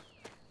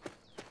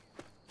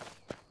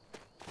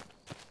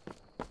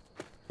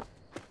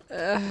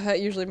 That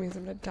usually means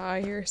I'm gonna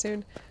die here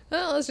soon.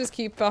 Well, let's just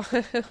keep on.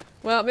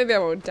 Well, maybe I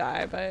won't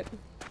die, but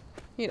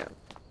you know,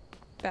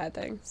 bad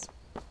things.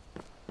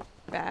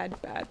 Bad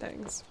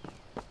things.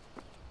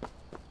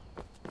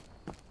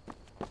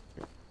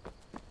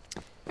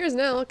 Here's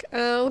an elk.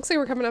 Looks like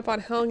we're coming up on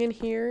Helgen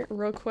here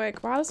real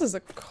quick. Wow, this is a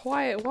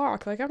quiet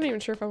walk. Like, I'm not even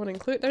sure if I want to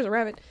include— there's a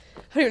rabbit.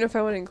 I don't even know if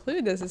I want to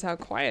include this as how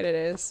quiet it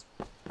is.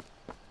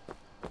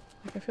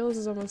 Like, I feel this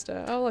is almost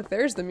a— oh, look,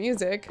 there's the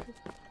music.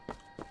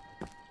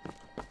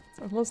 It's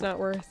almost not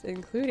worth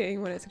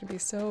including when it's going to be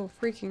so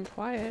freaking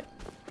quiet.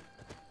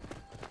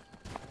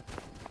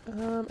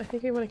 I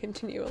think I want to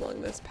continue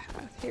along this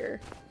path here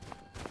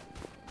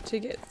to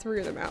get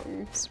through the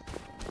mountains.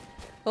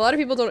 A lot of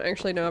people don't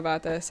actually know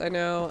about this. I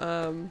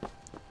know,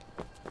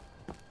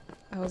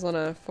 I was on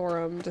a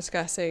forum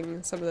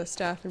discussing some of this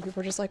stuff and people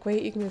were just like,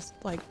 wait, you can just,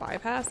 like,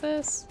 bypass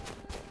this?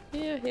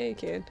 Yeah, you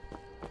can.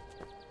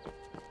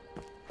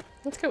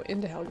 Let's go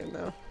into Helgen,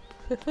 though.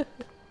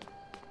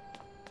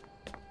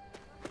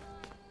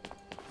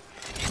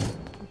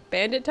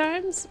 Bandit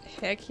times?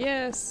 Heck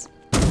yes.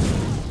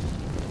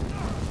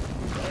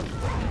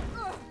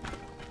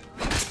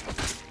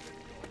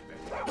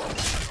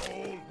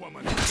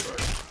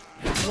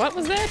 What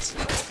was that?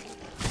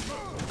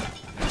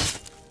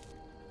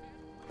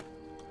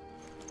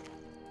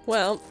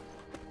 Well,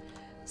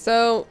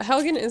 so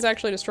Helgen is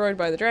actually destroyed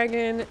by the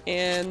dragon,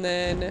 and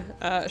then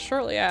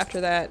shortly after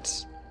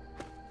that,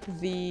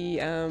 the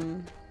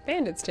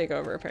bandits take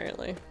over,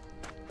 apparently.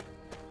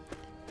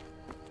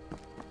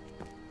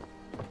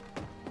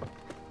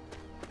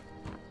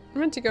 I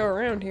meant to go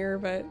around here,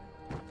 but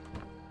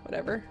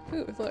whatever.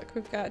 Ooh, look,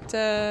 we've got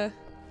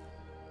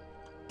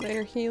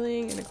minor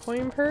healing and a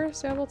coin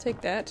purse. Yeah, we'll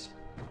take that.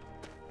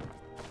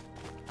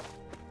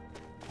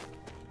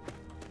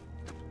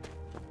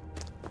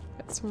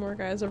 Got some more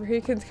guys over here.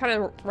 You can kind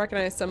of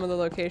recognize some of the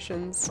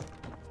locations.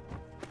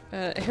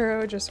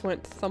 Arrow just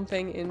went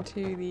thumping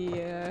into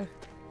the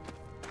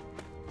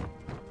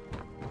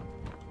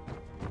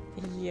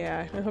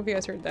yeah, I hope you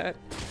guys heard that.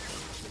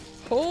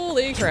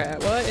 Holy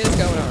crap, what is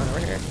going on over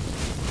here?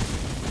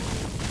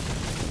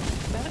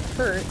 That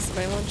hurts, but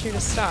I want you to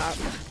stop.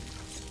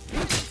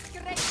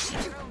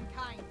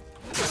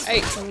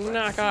 Hey,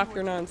 knock off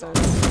your nonsense.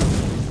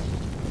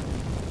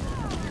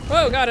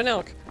 Whoa, got an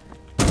elk.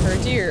 Or a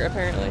deer,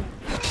 apparently.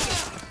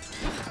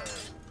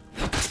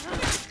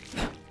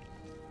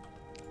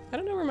 I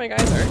don't know where my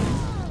guys are.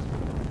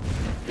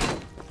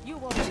 You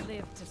won't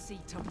live to see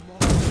tomorrow.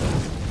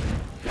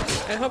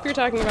 I hope you're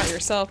talking about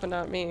yourself and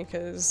not me,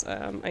 because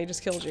I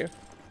just killed you.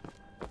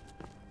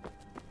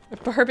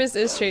 Barbas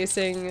is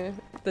chasing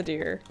the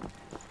deer.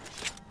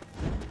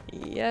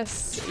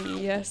 Yes,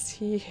 yes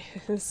he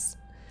is.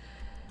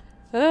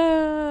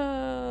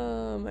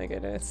 Oh my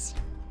goodness.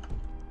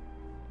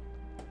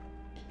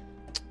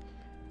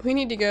 We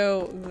need to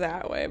go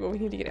that way, but we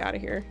need to get out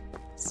of here.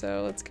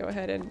 So let's go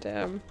ahead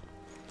and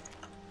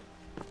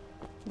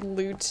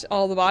loot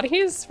all the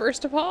bodies,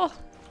 first of all.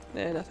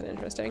 Nah, nothing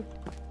interesting.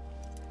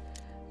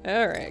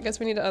 Alright, I guess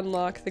we need to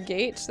unlock the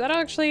gate. That'll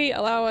actually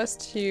allow us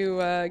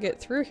to get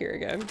through here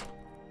again.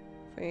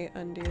 If we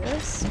undo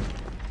this.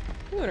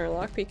 Ooh, and our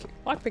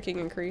lockpicking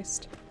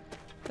increased.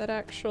 That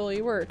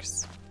actually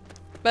works.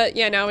 But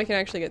yeah, now we can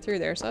actually get through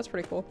there, so that's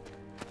pretty cool.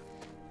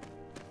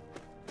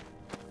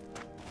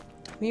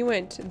 We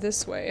went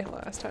this way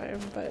last time,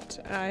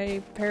 but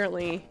I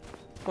apparently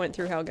went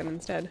through Helgen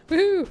instead.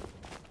 Woohoo!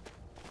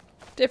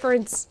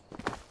 Difference!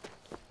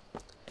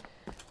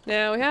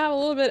 Now, we have a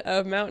little bit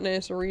of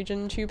mountainous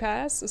region to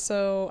pass,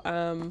 so,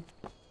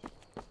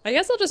 I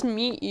guess I'll just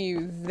meet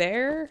you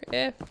there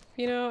if,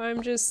 you know,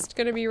 I'm just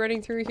gonna be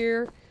running through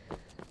here,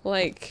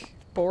 like,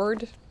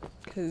 bored,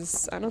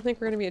 because I don't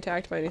think we're gonna be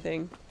attacked by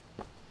anything.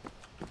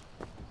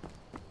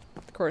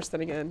 Of course,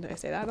 then again, I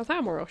say that, the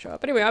Thalmor will show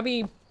up. But anyway, I'll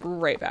be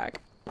right back.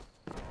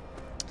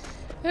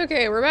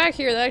 Okay, we're back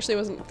here. That actually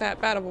wasn't that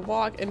bad of a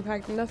walk. In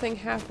fact, nothing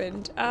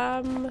happened.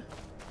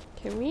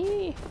 Can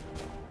we...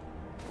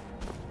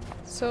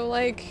 So,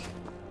 like,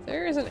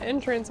 there is an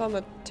entrance on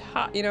the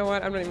top. You know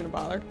what? I'm not even gonna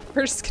bother.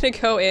 We're just gonna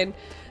go in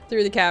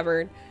through the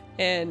cavern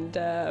and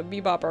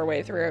bebop our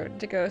way through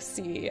to go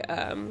see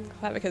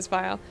Klavica's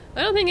file.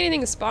 I don't think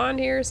anything spawned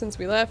here since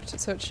we left,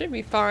 so it should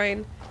be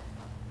fine.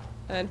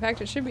 In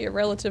fact, it should be a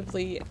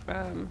relatively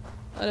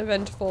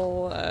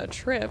uneventful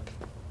trip,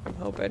 I'm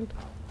hoping.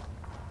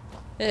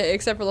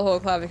 Except for the whole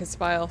Klavica's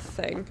file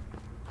thing.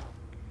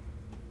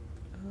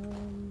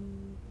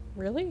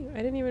 Really? I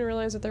didn't even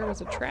realize that there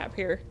was a trap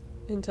here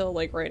until,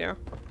 like, right now.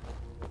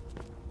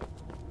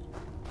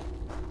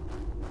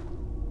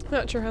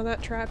 Not sure how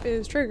that trap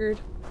is triggered.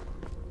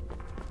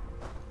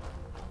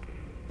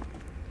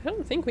 I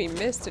don't think we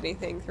missed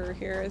anything through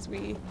here as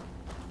we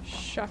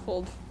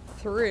shuffled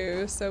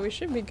through, so we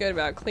should be good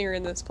about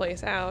clearing this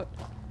place out.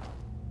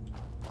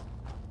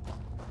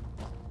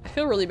 I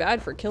feel really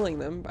bad for killing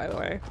them, by the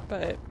way,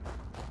 but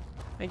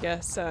I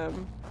guess,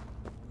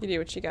 you do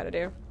what you gotta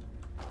do.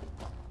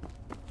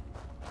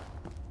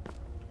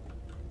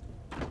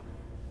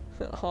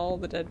 All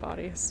the dead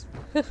bodies.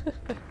 Oh,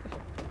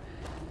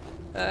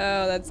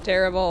 that's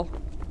terrible.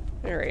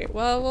 Alright,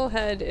 well, we'll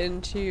head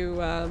into,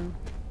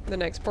 the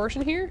next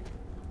portion here.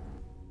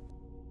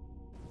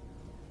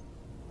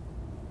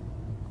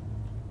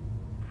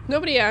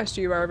 Nobody asked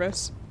you,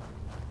 Barbas.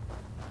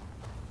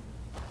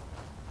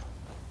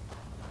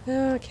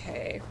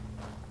 Okay.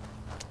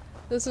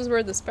 This is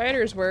where the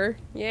spiders were.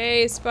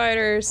 Yay,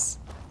 spiders!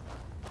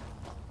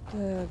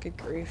 Oh, good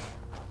grief.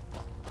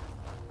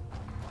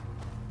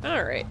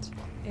 Alright.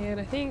 And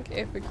I think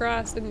if we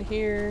cross in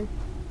here...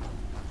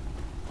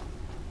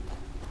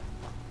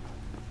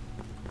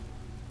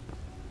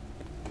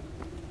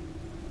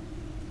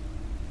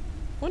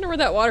 Wonder where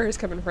that water is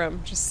coming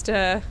from. Just,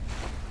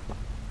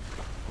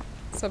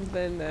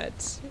 something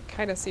that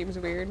kind of seems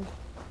weird.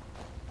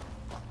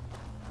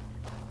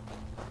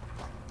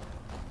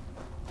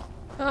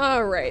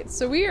 Alright,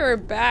 so we are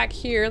back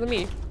here. Let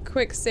me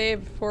quick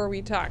save before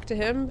we talk to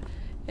him.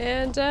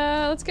 And,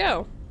 let's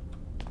go.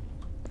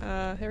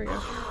 Here we go.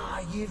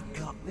 Ah, you've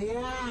got the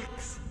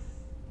axe.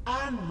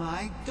 And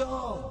my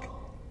dog.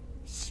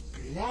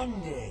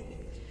 Splendid.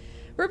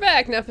 We're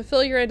back. Now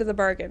fulfill your end of the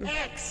bargain.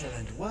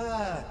 Excellent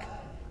work.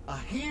 A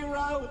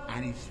hero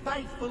and his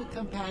faithful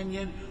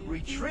companion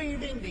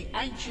retrieving the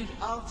ancient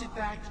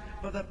artifact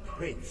for the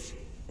prince.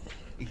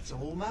 It's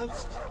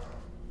almost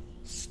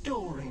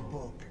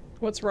storybook.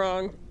 What's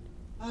wrong?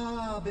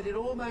 Ah, but it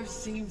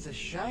almost seems a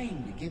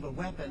shame to give a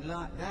weapon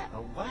like that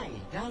away,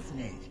 doesn't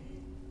it?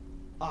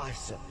 I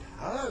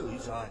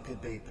suppose I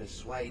could be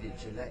persuaded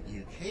to let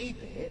you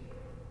keep it.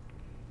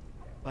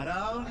 But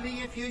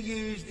only if you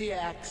use the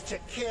axe to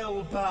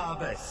kill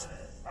Barbas.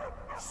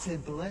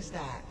 Simple as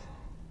that.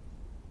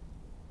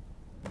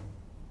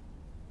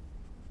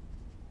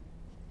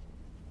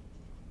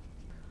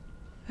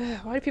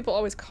 Why do people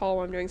always call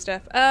when I'm doing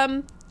stuff?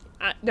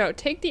 No,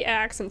 take the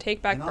axe and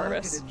take back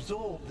Barbas. I could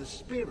absorb the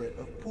spirit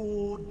of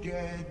poor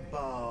dead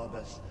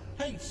Barbas.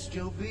 He'd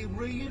still be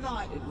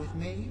reunited with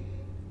me.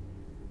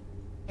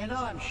 And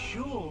I'm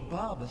sure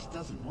Barbas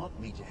doesn't want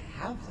me to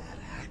have that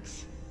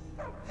axe.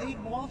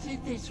 He'd want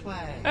it this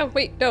way. Oh,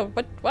 wait, no,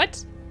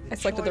 what? I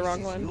selected the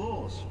wrong one. The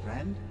choice is yours,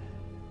 friend.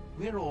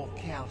 We're all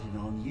counting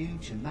on you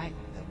to make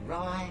the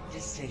right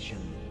decision.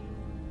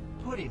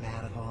 Put him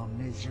out of our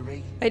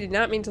misery. I did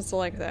not mean to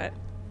select that.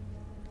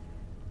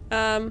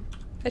 I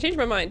changed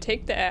my mind.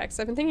 Take the axe.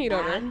 I've been thinking it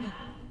over.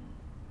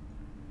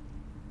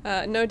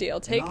 No deal.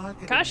 Take...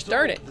 Gosh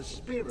darn it.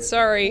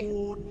 Sorry.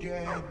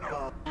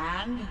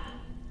 And?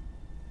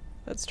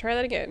 Let's try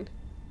that again.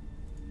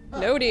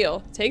 No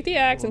deal. Take the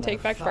axe and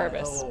take back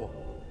Barbas.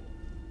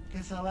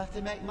 Guess I'll have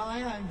to make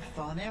my own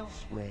fun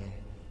elsewhere.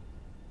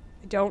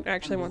 I don't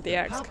actually want the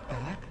axe.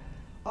 Back,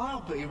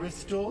 I'll be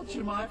restored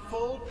to my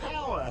full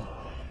power.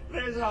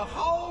 There's a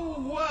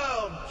whole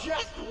world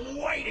just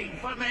waiting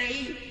for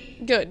me.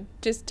 Good.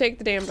 Just take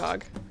the damn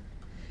dog.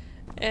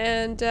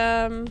 And,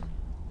 I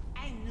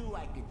knew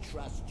I could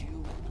trust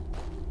you.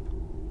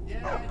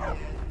 Yeah,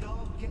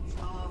 dog gets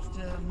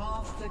master,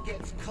 master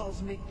gets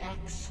cosmic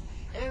axe.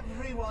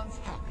 Everyone's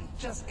happy.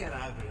 Just get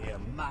over here,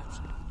 mutt.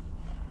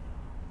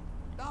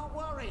 Don't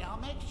worry, I'll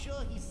make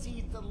sure he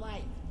sees the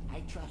light. I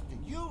trusted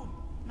you,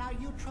 now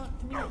you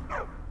trust me.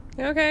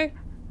 Okay.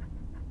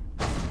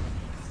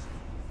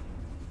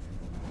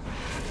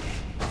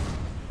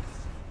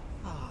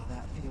 Ah,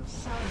 that feels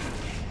so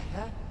much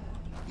better.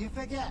 You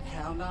forget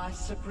how nice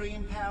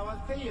supreme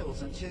power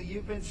feels until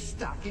you've been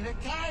stuck in a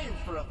cave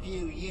for a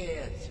few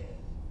years.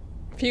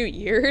 Few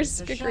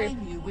years? It's a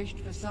shame you wished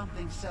for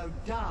something so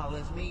dull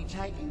as me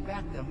taking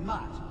back the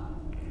mutt.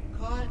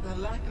 Quite the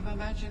lack of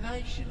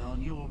imagination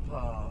on your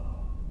part.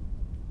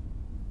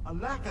 A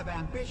lack of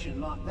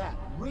ambition like that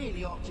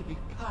really ought to be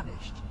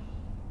punished.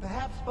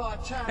 Perhaps by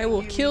turning I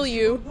will kill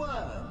you. into a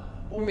worm,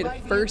 or You'll be the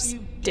maybe a first few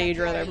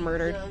Daedra that I've decades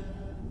murdered. ago.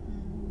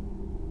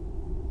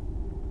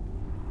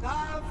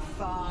 Oh,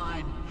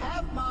 fine.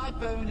 Have my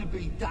boon and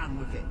be done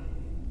with it.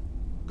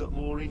 Got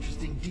more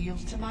interesting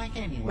deals to make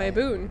anyway. My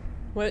boon.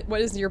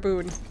 What is your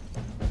boon?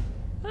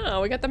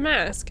 Oh, we got the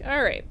mask.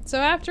 Alright, so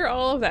after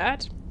all of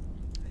that,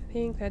 I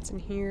think that's in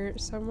here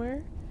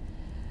somewhere.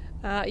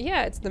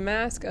 Yeah, it's the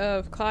mask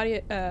of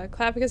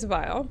Clavicus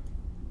Vile.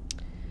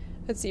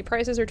 Let's see,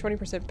 prices are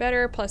 20%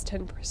 better, plus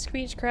 10 for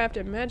Speechcraft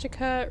and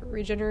Magicka,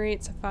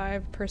 regenerates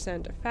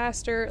 5%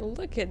 faster.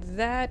 Look at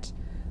that.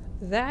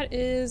 That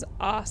is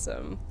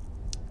awesome.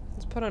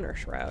 Let's put on our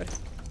shroud.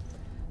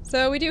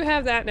 So we do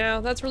have that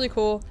now. That's really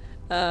cool.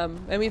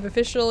 And we've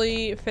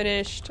officially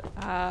finished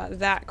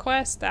that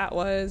quest. That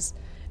was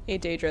a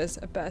Daedra's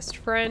best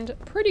friend.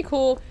 Pretty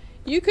cool.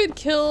 You could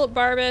kill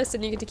Barbas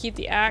and you get to keep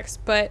the axe,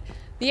 but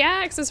the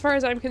axe, as far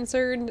as I'm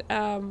concerned,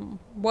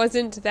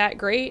 wasn't that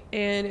great,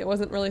 and it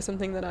wasn't really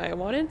something that I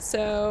wanted,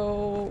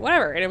 so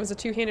whatever. And it was a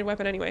two-handed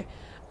weapon anyway.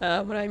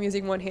 When I'm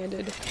using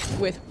one-handed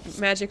with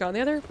magic on the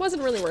other,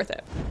 wasn't really worth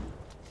it.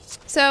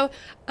 So,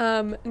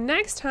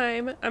 next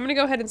time, I'm gonna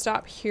go ahead and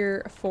stop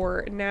here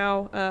for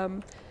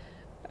now.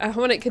 I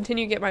want to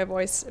continue to get my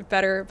voice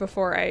better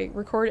before I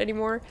record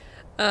anymore.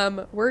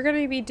 We're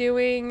gonna be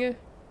doing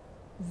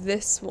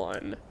this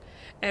one.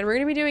 And we're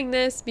going to be doing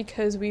this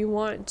because we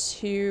want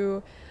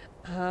to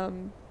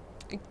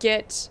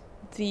get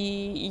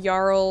the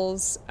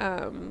Jarl's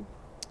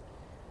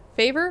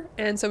favor,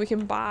 and so we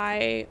can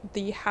buy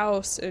the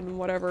house in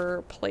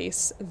whatever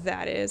place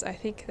that is. I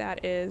think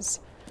that is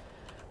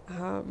that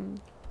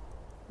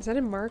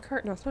in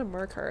Markarth? No, it's not in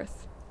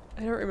Markarth.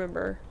 I don't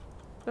remember.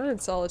 Not in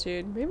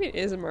Solitude. Maybe it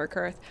is in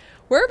Markarth.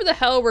 Wherever the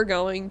hell we're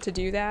going to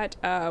do that,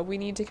 we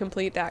need to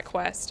complete that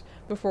quest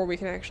before we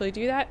can actually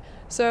do that.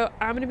 So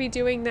I'm going to be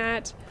doing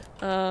that.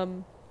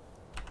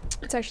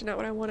 It's actually not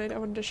what I wanted. I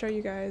wanted to show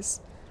you guys.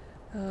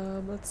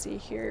 Let's see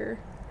here.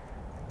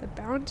 The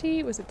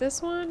bounty, was it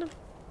this one?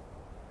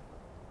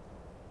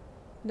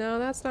 No,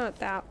 that's not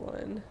that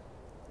one.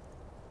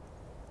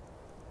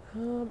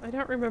 I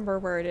don't remember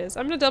where it is.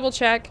 I'm going to double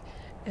check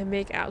and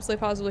make absolutely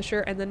positively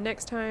sure, and then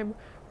next time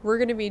we're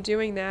going to be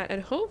doing that,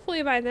 and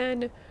hopefully by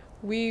then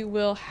we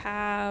will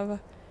have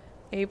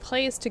a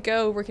place to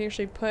go where we can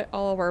actually put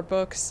all of our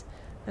books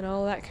and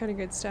all that kind of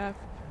good stuff,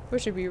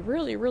 which would be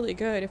really, really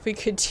good if we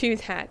could do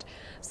that.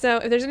 So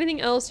if there's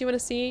anything else you want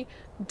to see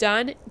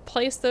done,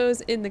 place those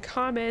in the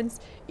comments,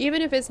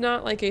 even if it's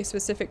not like a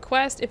specific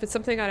quest. If it's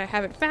something that I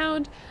haven't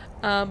found,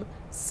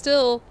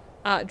 still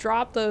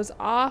drop those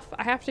off.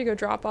 I have to go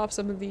drop off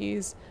some of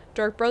these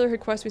Dark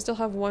Brotherhood quests. We still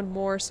have one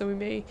more, so we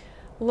may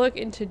look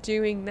into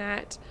doing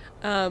that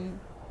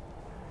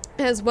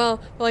as well.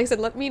 But like I said,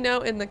 let me know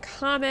in the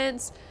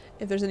comments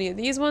if there's any of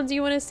these ones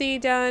you want to see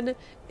done,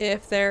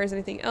 if there's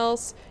anything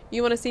else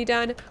you want to see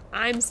done.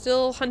 I'm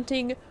still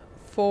hunting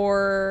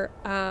for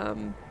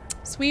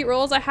sweet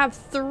rolls. I have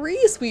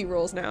 3 sweet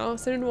rolls now.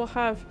 Soon we'll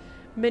have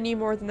many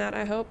more than that,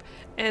 I hope.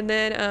 And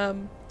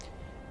then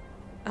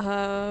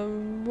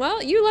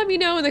well, you let me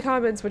know in the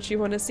comments what you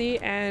want to see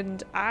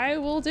and I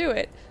will do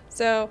it.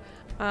 So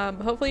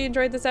hopefully you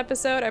enjoyed this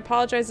episode. I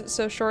apologize it's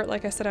so short.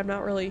 Like I said, I'm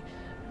not really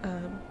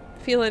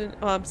feeling,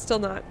 I'm still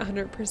not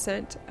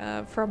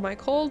 100% from my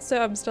cold,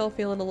 so I'm still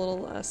feeling a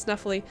little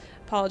snuffly.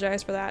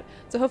 Apologize for that.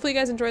 So hopefully you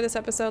guys enjoyed this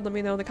episode. Let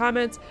me know in the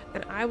comments,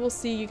 and I will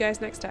see you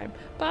guys next time.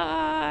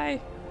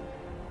 Bye!